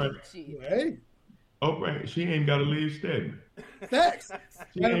 Oprah, hey. Oprah, she ain't got to leave Stedman. Facts.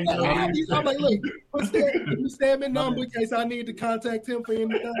 I'm like, look, put Stedman number in case I need to contact him for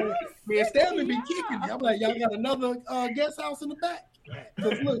anything. Man, Stedman be kicking me. I'm like, y'all got another guest house in the back?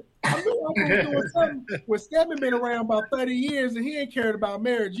 Because look, I knew I was doing something where Stedman been around about 30 years and he ain't cared about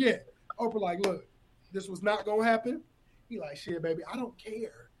marriage yet. Oprah like, look, this was not going to happen. He like, shit, baby, I don't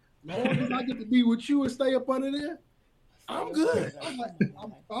care. As long as I get to be with you and stay up under there, I'm good. I'm like,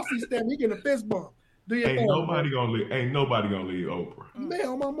 I'll see Stedman, he getting a fist bump. Ain't nobody gonna leave Oprah.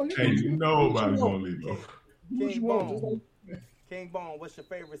 Man, mama, ain't nobody gonna leave Oprah. King Bone, what's your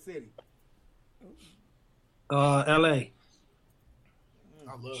favorite city? L.A.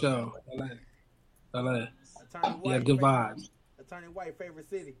 I love L.A. Yeah, good vibes. Attorney White, favorite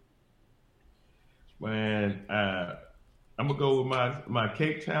city? Man, I'm gonna go with my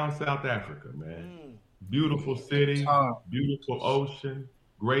Cape Town, South Africa, man. Beautiful city, beautiful ocean,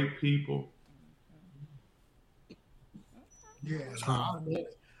 great people. Yeah,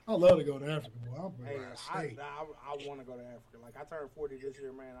 I love to go to Africa. Boy. I want to go to Africa. Like I turned 40 this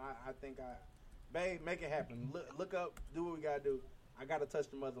year, man. I think babe, make it happen. Look up, do what we gotta do. I gotta touch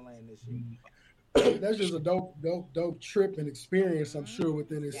the motherland this year. That's just a dope trip and experience. I'm sure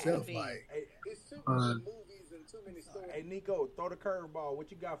within itself. Like, it's too many movies and too many stories. Hey Nico, throw the curveball.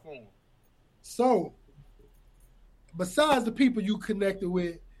 What you got for him? So, besides the people you connected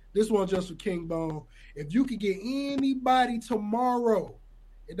with, this one just for King Bone. If you could get anybody tomorrow,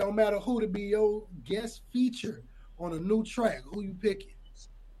 it don't matter who to be your guest feature on a new track, who you picking?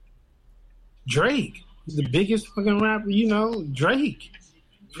 Drake. He's the biggest fucking rapper, Drake.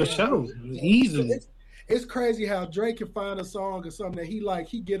 For sure. Easily. It's crazy how Drake can find a song or something that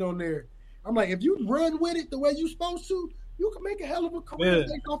he get on there. I'm like, if you run with it the way you supposed to, you can make a hell of a career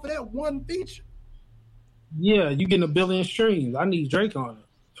take off of that one feature. Yeah, you getting 1 billion streams. I need Drake on it.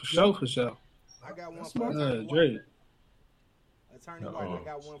 For sure. I got one for Drake. Attorney White, I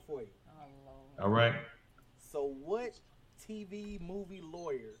got one for you. All right. So what TV movie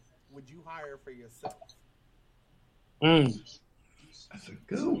lawyer would you hire for yourself? That's a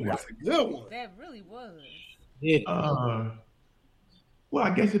good one. That really was. Yeah. Well, I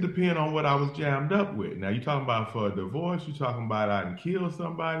guess it depends on what I was jammed up with. Now, you talking about for a divorce? You talking about I done killed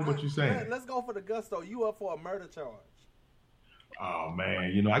somebody? What you saying? Let's go for the gusto. You up for a murder charge? Oh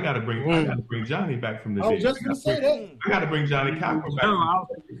man, I gotta bring Johnny back from the dead. I was just gonna say that. I gotta bring Johnny Cochran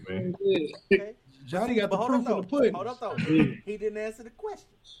back. Man. Okay. Johnny got the proof of the pudding. Hold up though. He didn't answer the question.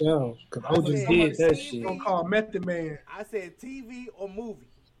 Yeah, because I just did that shit. Gonna call Method Man. I said TV or movie.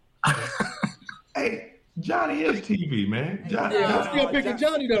 Hey, Johnny is TV, man. I'm still picking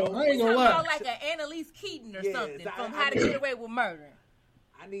Johnny though. I ain't gonna lie. Like an Annalise Keaton or something from How to Get Away with Murder.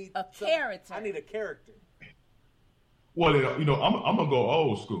 I need a character. I need a character. Well, I'm gonna go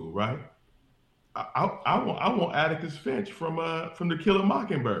old school, right? I want Atticus Finch from To Kill a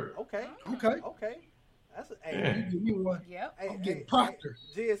Mockingbird. Okay. That's you give me one. Yep. I'm getting Proctor.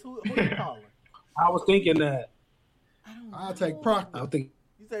 Jizz, who you calling? I was thinking that. I'll take Proctor. I think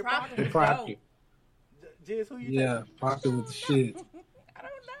you say Proctor. Proctor. Jizz, who you taking? Proctor with the shit. I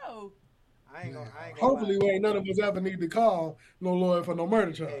don't know. I ain't gonna hopefully, we ain't none of us ever need to call no lawyer for no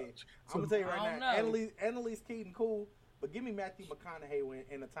murder charge. Hey, I'm gonna tell you right now, Annalise Keaton cool, but give me Matthew McConaughey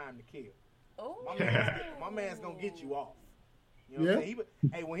in A Time to Kill. Oh, my man's gonna get you off. You know what I'm saying?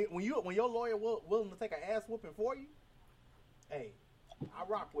 Hey, when your lawyer willing to take an ass whooping for you, hey, I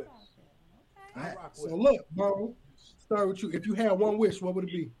rock with him. So look, bro, start with you. If you had one wish, what would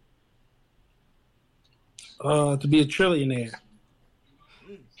it be? To be a trillionaire.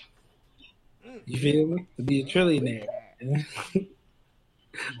 You feel me? To be a trillionaire.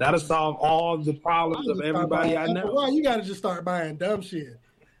 That'll solve all the problems of everybody I know. Well, you gotta just start buying dumb shit.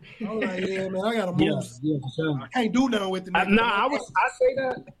 I'm like, yeah, man, I gotta move. Yeah, for sure. I can't do nothing with it. I say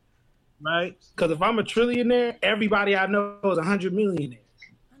that, right? Because if I'm a trillionaire, everybody I know is 100 millionaires.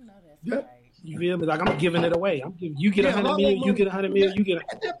 I know that's yep. right. You feel me? Like I'm giving it away. You get 100 million, you get 100 million, you get.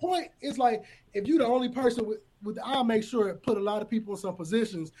 At that point, it's like if you're the only person with I'll make sure it put a lot of people in some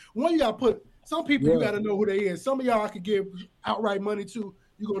positions. One, you gotta put some people. You gotta know who they is. Some of y'all I could give outright money to.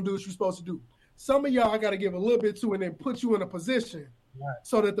 You gonna do what you're supposed to do. Some of y'all I gotta give a little bit to, and then put you in a position. Right.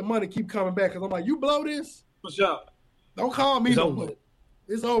 So that the money keep coming back. Because I'm like, you blow this? For sure. Don't call me no more.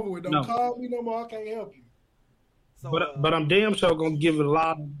 It's over with. Don't call me no more. I can't help you. So, but I'm damn sure going to give it a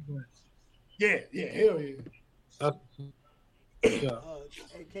lot of Yeah, hell yeah.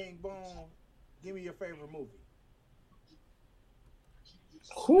 Hey, King Bone, give me your favorite movie.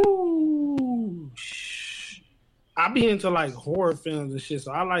 Ooh. I be into like horror films and shit,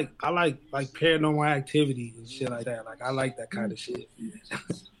 so I like Paranormal Activity and shit like that. Like I like that kind of shit.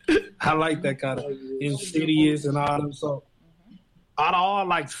 I like that kind of Insidious and all them. So out of all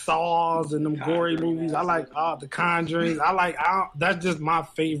like Saws and them gory movies, I like all the Conjuring. That's just my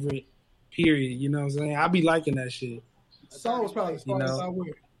favorite. Period. You know what I'm saying? I be liking that shit. Saw was probably the smartest I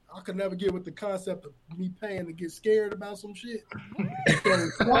went. I could never get with the concept of me paying to get scared about some shit.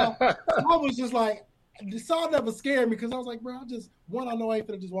 Saw was just like. The Saw never scared me because I was like, bro, I know I ain't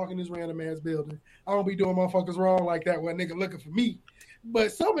finna just walk in this random man's building. I don't be doing motherfuckers wrong like that when a nigga looking for me.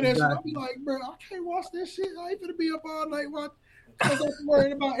 But some of that shit, I be like, bro, I can't watch this shit. I ain't finna be up all night because I'm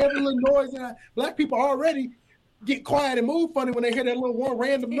worried about every little noise. And black people already get quiet and move funny when they hear that little one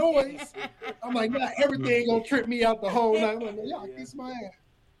random noise. I'm like, nah, everything gonna trip me out the whole night. I'm like, y'all kiss my ass.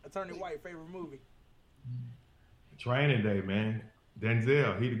 Attorney White, favorite movie? Training Day, man.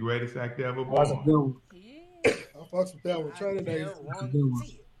 Denzel, he the greatest actor ever born. I fucks with that one. Training Day.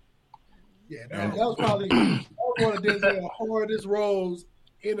 Yeah, that was probably one of Denzel's hardest roles.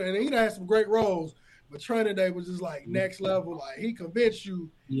 And he had some great roles, but Training Day was just like next level. Like he convinced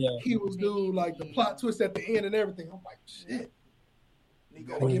you he was doing like the plot twist at the end and everything. I'm like, shit.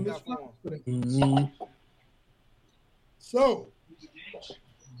 So,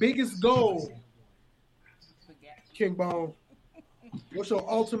 biggest goal, King Bone. What's your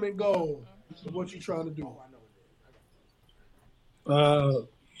ultimate goal of what you trying to do?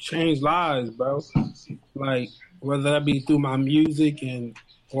 Change lives, bro. Like whether that be through my music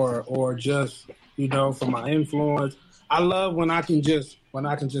or just, you know, for my influence. I love when I can just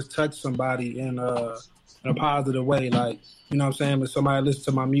touch somebody in a positive way. Like, you know what I'm saying? When somebody listens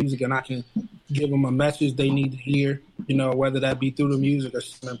to my music and I can give them a message they need to hear, you know, whether that be through the music or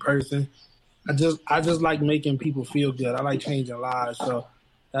in person. I just like making people feel good. I like changing lives. So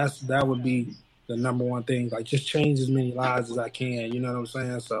that would be the number one thing. Like, just change as many lives as I can. You know what I'm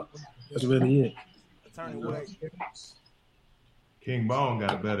saying? So that's really it. Attorney White. King Bone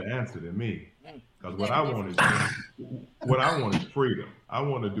got a better answer than me. Because what I want is freedom. I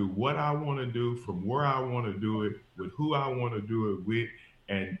want to do what I want to do from where I want to do it, with who I want to do it with,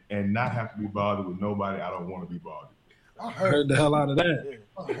 and not have to be bothered with nobody I don't want to be bothered with. I heard the hell out of that.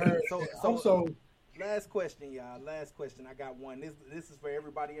 I heard. So last question, y'all. Last question. I got one. This is for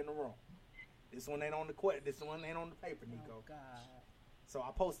everybody in the room. This one ain't on the paper, Nico. Oh, God. So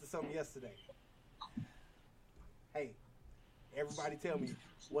I posted something yesterday. Hey, everybody tell me,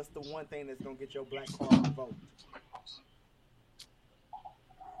 what's the one thing that's going to get your black card revoked?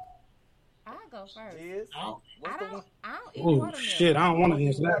 I'll go first. Yes? I don't eat Oh, watermelon. shit. I don't want to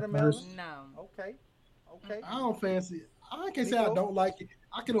answer that first. No. Okay. I don't fancy it. I can't say I don't like it.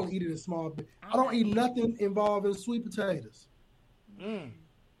 I can only eat it in small bit. I don't eat nothing involving sweet potatoes. I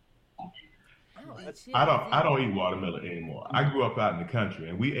don't eat watermelon anymore. I grew up out in the country,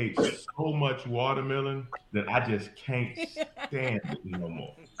 and we ate so much watermelon that I just can't stand it no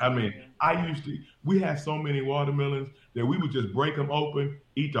more. I mean, we had so many watermelons that we would just break them open,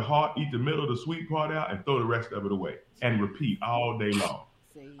 eat the heart, eat the middle, the sweet part out, and throw the rest of it away, and repeat all day long.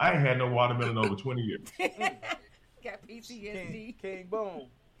 I ain't had no watermelon over 20 years. Got PTSD. King Bone.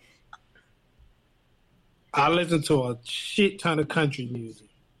 I listen to a shit ton of country music.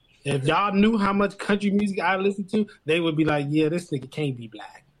 If y'all knew how much country music I listen to, they would be like, yeah, this nigga can't be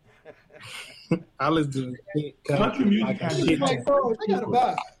black. I listen to country music.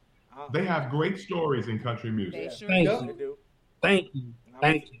 They have great stories in country music. They sure do. Thank you.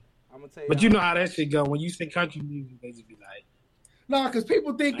 I'm gonna tell you, but you know how that shit go. When you say country music, they just be like, nah, because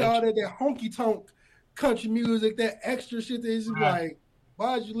people think all that honky tonk country music, that extra shit. They just like,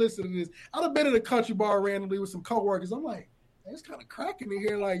 why'd you listen to this? I'd have been at a country bar randomly with some coworkers. I'm like, it's kind of cracking in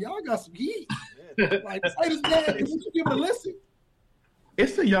here. Like, y'all got some heat. Like, say this bad. Did you give it a listen?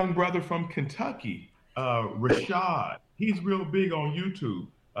 It's a young brother from Kentucky, Rashad. He's real big on YouTube.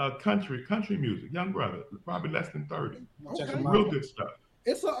 Country music. Young brother, probably less than 30. Okay. Real good stuff.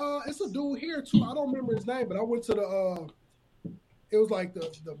 It's a dude here too. I don't remember his name, but I went to the it was like the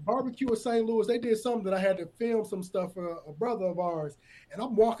barbecue in St. Louis. They did something that I had to film some stuff for a brother of ours. And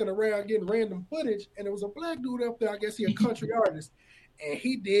I'm walking around getting random footage, and there was a black dude up there. I guess he a country artist, and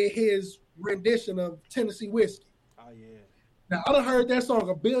he did his rendition of Tennessee Whiskey. Oh yeah. Now I done heard that song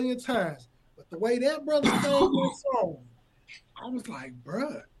a billion times, but the way that brother sang that song, I was like,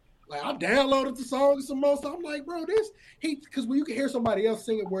 bruh. Like, I downloaded the song and some more stuff. I'm like, bro, because when you can hear somebody else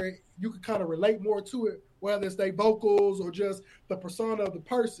sing it where you can kind of relate more to it, whether it's their vocals or just the persona of the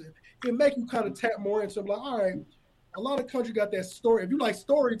person, it make you kind of tap more into it. Like, all right, a lot of country got that story. If you like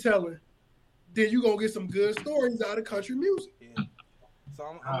storytelling, then you going to get some good stories out of country music. Yeah. So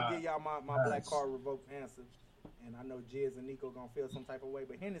I'm going to give y'all my black card revoked answer. And I know Jiz and Nico going to feel some type of way,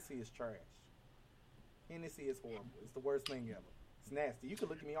 but Hennessy is trash. Hennessy is horrible. It's the worst thing ever. It's nasty. You can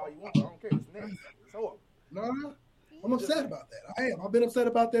look at me all you want. I don't care. It's nasty. It's horrible. No, I'm upset about that. I am. I've been upset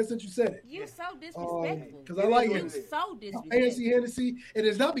about that since you said it. You're so disrespectful. Because I like it. So disrespectful. Hennessy, and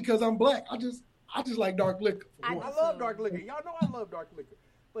it's not because I'm black. I just like dark liquor. I love dark liquor. Y'all know I love dark liquor.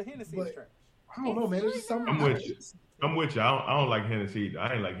 But Hennessy is trash. I don't know, man. It's just something. I'm with you. I don't like Hennessy either.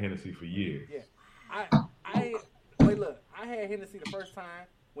 I ain't like Hennessy for years. Yeah. Wait, look. I had Hennessy the first time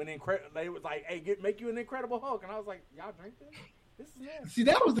when they was like, hey, make you an Incredible Hulk. And I was like, y'all drink this? This is nasty. See,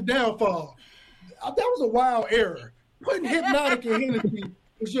 that was the downfall. That was a wild error. Putting Hypnotic in Hennessy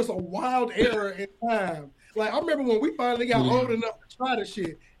was just a wild error in time. Like, I remember when we finally got old enough to try the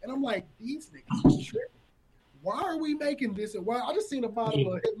shit, and I'm like, these niggas is tripping. Why are we making this? And why? I just seen a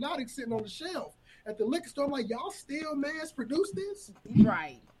bottle of Hypnotic sitting on the shelf at the liquor store. I'm like, y'all still mass produce this?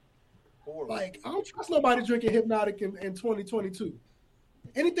 Right. Like, I don't trust nobody drinking Hypnotic in 2022.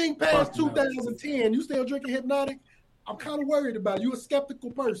 Anything past 2010, you still drinking Hypnotic? I'm kind of worried about it. You a skeptical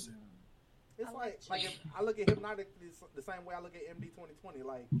person. It's like if I look at Hypnotic the same way I look at MD 2020.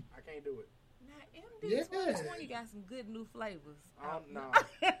 Like, I can't do it. Now, MD 2020 got some good new flavors. No.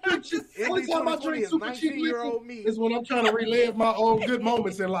 Only time I drink super cheap liquor is when I'm trying to relive my old good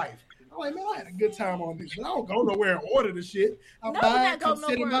moments in life. I'm like, man, I had a good time on this. But I don't go nowhere and order the shit. I buy it, come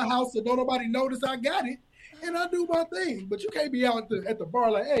sit in my house so don't nobody notice I got it, and I do my thing. But you can't be out at the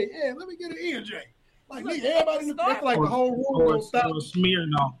bar like, hey, let me get an E&J. Like, nigga, everybody in the feel like the whole room gonna stop.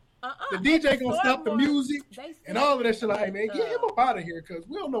 Smirnoff. The DJ gonna stop the music and all of that shit. Like, hey, man, get him up out of here because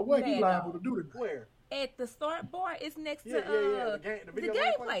we don't know what he's liable to do tonight. Where? At the Start Bar, it's next to the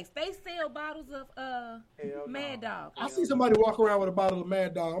game place. They sell bottles of Mad Dog. I see somebody walk around with a bottle of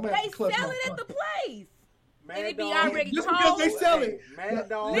Mad Dog. They sell it at the place. Mad and it be Dog. already Just cold. because they sell it. Mad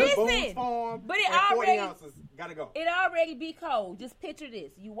Dog, Listen, Farm, but it 40 already ounces. Gotta go. It already be cold. Just picture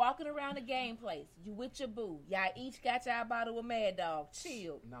this: you walking around the game place, you with your boo, y'all each got y'all bottle of Mad Dog.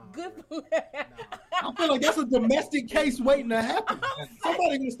 Chill, good food. I feel like that's a domestic case waiting to happen.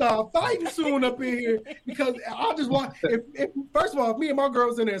 Somebody gonna start fighting soon up in here because I just want. If first of all, if me and my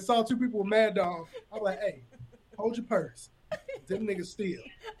girls in there and saw two people with Mad Dog, I'm like, hey, hold your purse. Them niggas steal.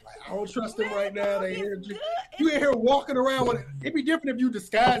 Like, I don't trust them right now. They here, you in here walking around with it. It'd be different if you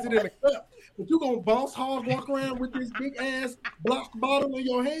disguise it in a cup. But you gonna boss hog walk around with this big ass block bottle in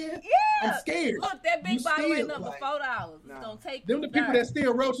your hand? Yeah. I'm scared. Look, that big You bottle steal, ain't up like, for $4. It's gonna take them the people that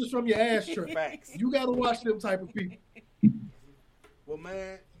steal roaches from your ashtray. Facts. You gotta watch them type of people. Well,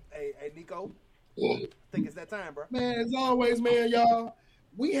 man, hey, Nico, I think it's that time, bro. Man, as always, man, y'all,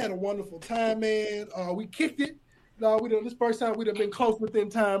 we had a wonderful time, man. We kicked it. No, this first time we'd have been close within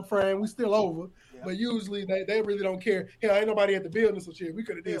time frame. We still over, but usually they really don't care. Hell, ain't nobody at the building, so shit. We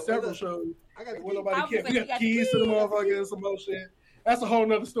could have did several shows. I got nobody care. We got keys to the motherfucker and some more shit. That's a whole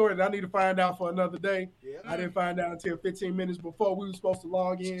nother story that I need to find out for another day. Yeah. I didn't find out until 15 minutes before we were supposed to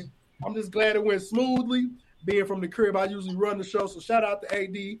log in. I'm just glad it went smoothly. Being from the crib, I usually run the show, so shout out to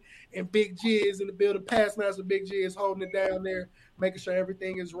AD and Big Jizz in the building. Past Master Big Jizz holding it down there, making sure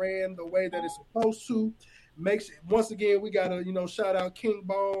everything is ran the way that it's supposed to. Once again, we gotta shout out King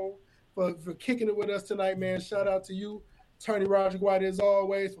Bone for kicking it with us tonight, man. Shout out to you, Attorney Roger White, as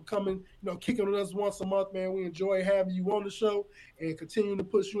always, for coming, kicking with us once a month, man. We enjoy having you on the show and continuing to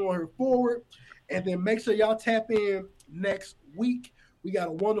push you on here forward. And then make sure y'all tap in next week. We got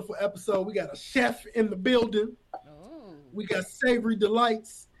a wonderful episode. We got a chef in the building. Oh. We got Savory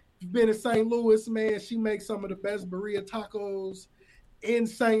Delights. You've been in St. Louis, man. She makes some of the best burrito tacos in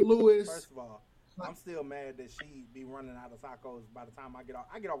St. Louis. First of all, I'm still mad that she be running out of tacos by the time I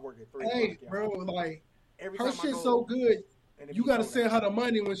get off work at 3. Hey, bro, like, every her time shit's so good. You got to send her the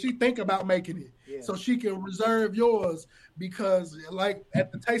money when she think about making it, so she can reserve yours. Because, like,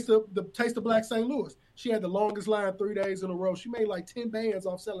 at the Taste of Black St. Louis, she had the longest line 3 days in a row. She made like 10 bands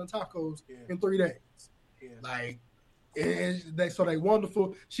off selling tacos in 3 days. Yeah. Like, so they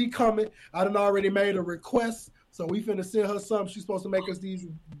wonderful. She coming. I done already made a request, so we finna send her some. She's supposed to make us these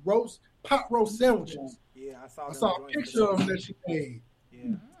pot roast sandwiches. Yeah, I saw a picture of them that she made.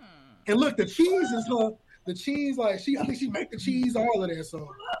 Yeah. And look, the cheese is her. The cheese, like I think she make the cheese, all of that. So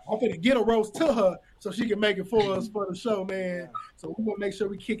I'm gonna get a roast to her so she can make it for us for the show, man. So we gonna make sure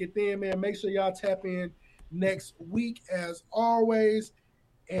we kick it then, man. Make sure y'all tap in next week as always.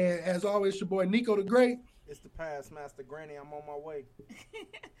 And as always, your boy Nico the Great. It's the Past Master Granny. I'm on my way.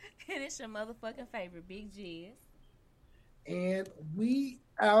 And it's your motherfucking favorite, Big Jizz. And we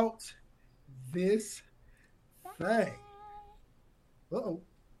out this thing. Uh-oh.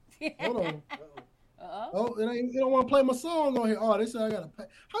 Hold on. Oh, it don't want to play my song on here. Oh, they said I gotta pay.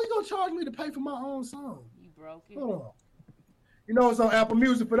 How you gonna charge me to pay for my own song? You broke it. Hold on. It's on Apple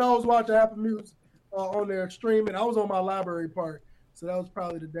Music. For those watching Apple Music on their streaming, I was on my library part, so that was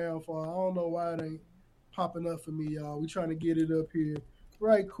probably the downfall. I don't know why it ain't popping up for me, y'all. We trying to get it up here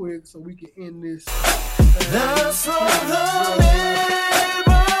right quick so we can end this. That's from the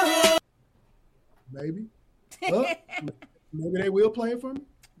maybe. Maybe they will play it for me.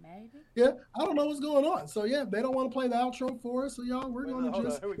 Maybe. Yeah, I don't know what's going on. So yeah, they don't want to play the outro for us. So y'all, we're gonna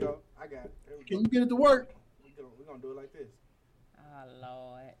just. Here we go. I got it. Here we go. Can you get it to work? We're gonna do it like this. Oh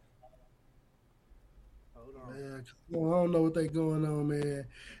Lord. Hold on. Man, I don't know what they going on, man.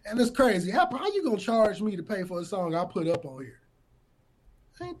 And it's crazy. How you gonna charge me to pay for a song I put up on here?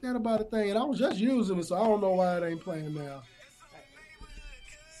 Ain't that about a thing? And I was just using it, so I don't know why it ain't playing now.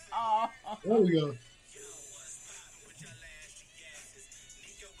 Oh. There we go.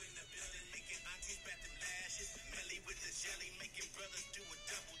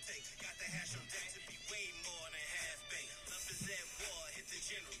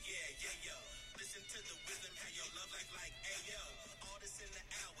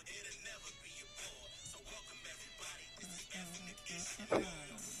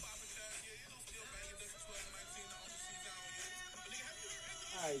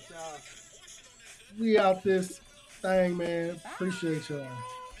 We out this thing, man. Appreciate y'all.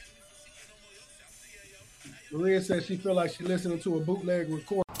 Maria says she feel like she listening to a bootleg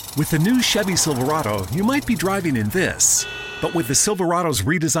record. With the new Chevy Silverado, you might be driving in this. But with the Silverado's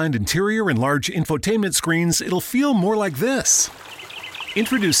redesigned interior and large infotainment screens, it'll feel more like this.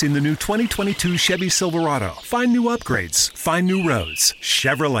 Introducing the new 2022 Chevy Silverado. Find new upgrades. Find new roads.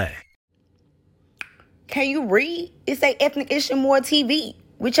 Chevrolet. Can you read? It's a Ethnic Ishimore TV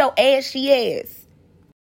with your ashy ass.